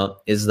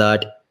 is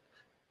that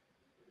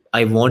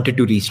I wanted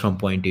to reach from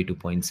point A to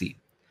point Z.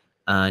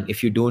 And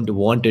if you don't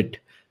want it,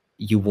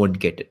 you won't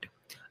get it.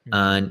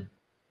 And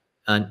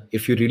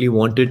if you really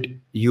want it,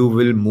 you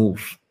will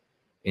move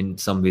in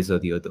some ways or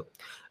the other.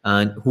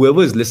 And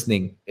whoever is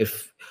listening,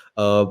 if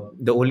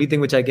the only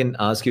thing which I can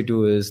ask you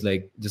to is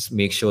like just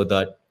make sure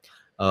that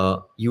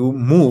you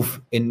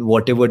move in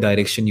whatever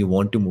direction you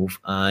want to move,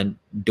 and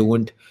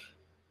don't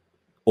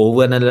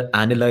over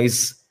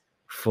analyze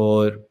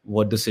for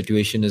what the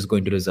situation is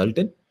going to result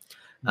in,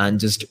 and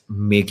just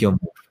make your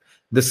move.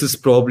 This is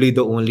probably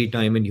the only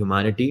time in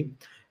humanity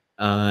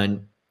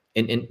and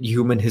in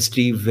human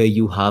history where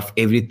you have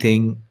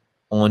everything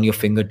on your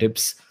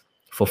fingertips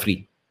for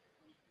free.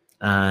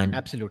 And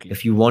Absolutely.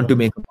 if you want to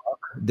make a mark,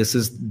 this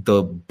is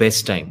the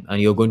best time,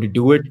 and you're going to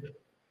do it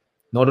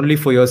not only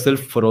for yourself,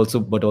 but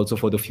also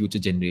for the future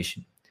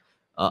generation.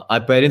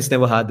 Our parents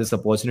never had this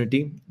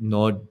opportunity,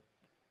 nor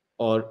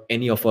or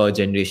any of our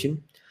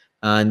generation.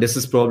 And this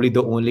is probably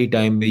the only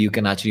time where you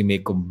can actually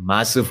make a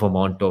massive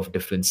amount of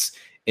difference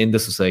in the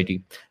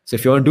society. So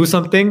if you want to do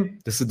something,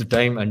 this is the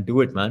time, and do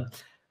it, man.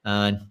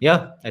 And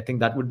yeah, I think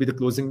that would be the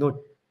closing note.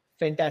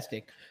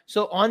 Fantastic.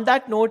 So on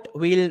that note,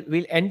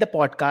 we'll end the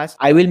podcast.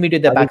 I will meet you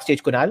at the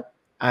backstage, Kunal,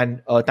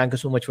 and thank you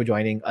so much for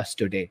joining us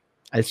today.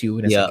 I'll see you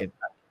in a Yeah, second.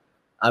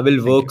 I will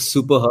Thank work you.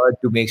 super hard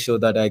to make sure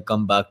that I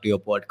come back to your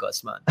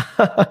podcast, man.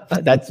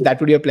 That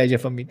would be a pleasure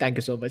for me. Thank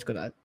you so much,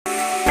 Kunal.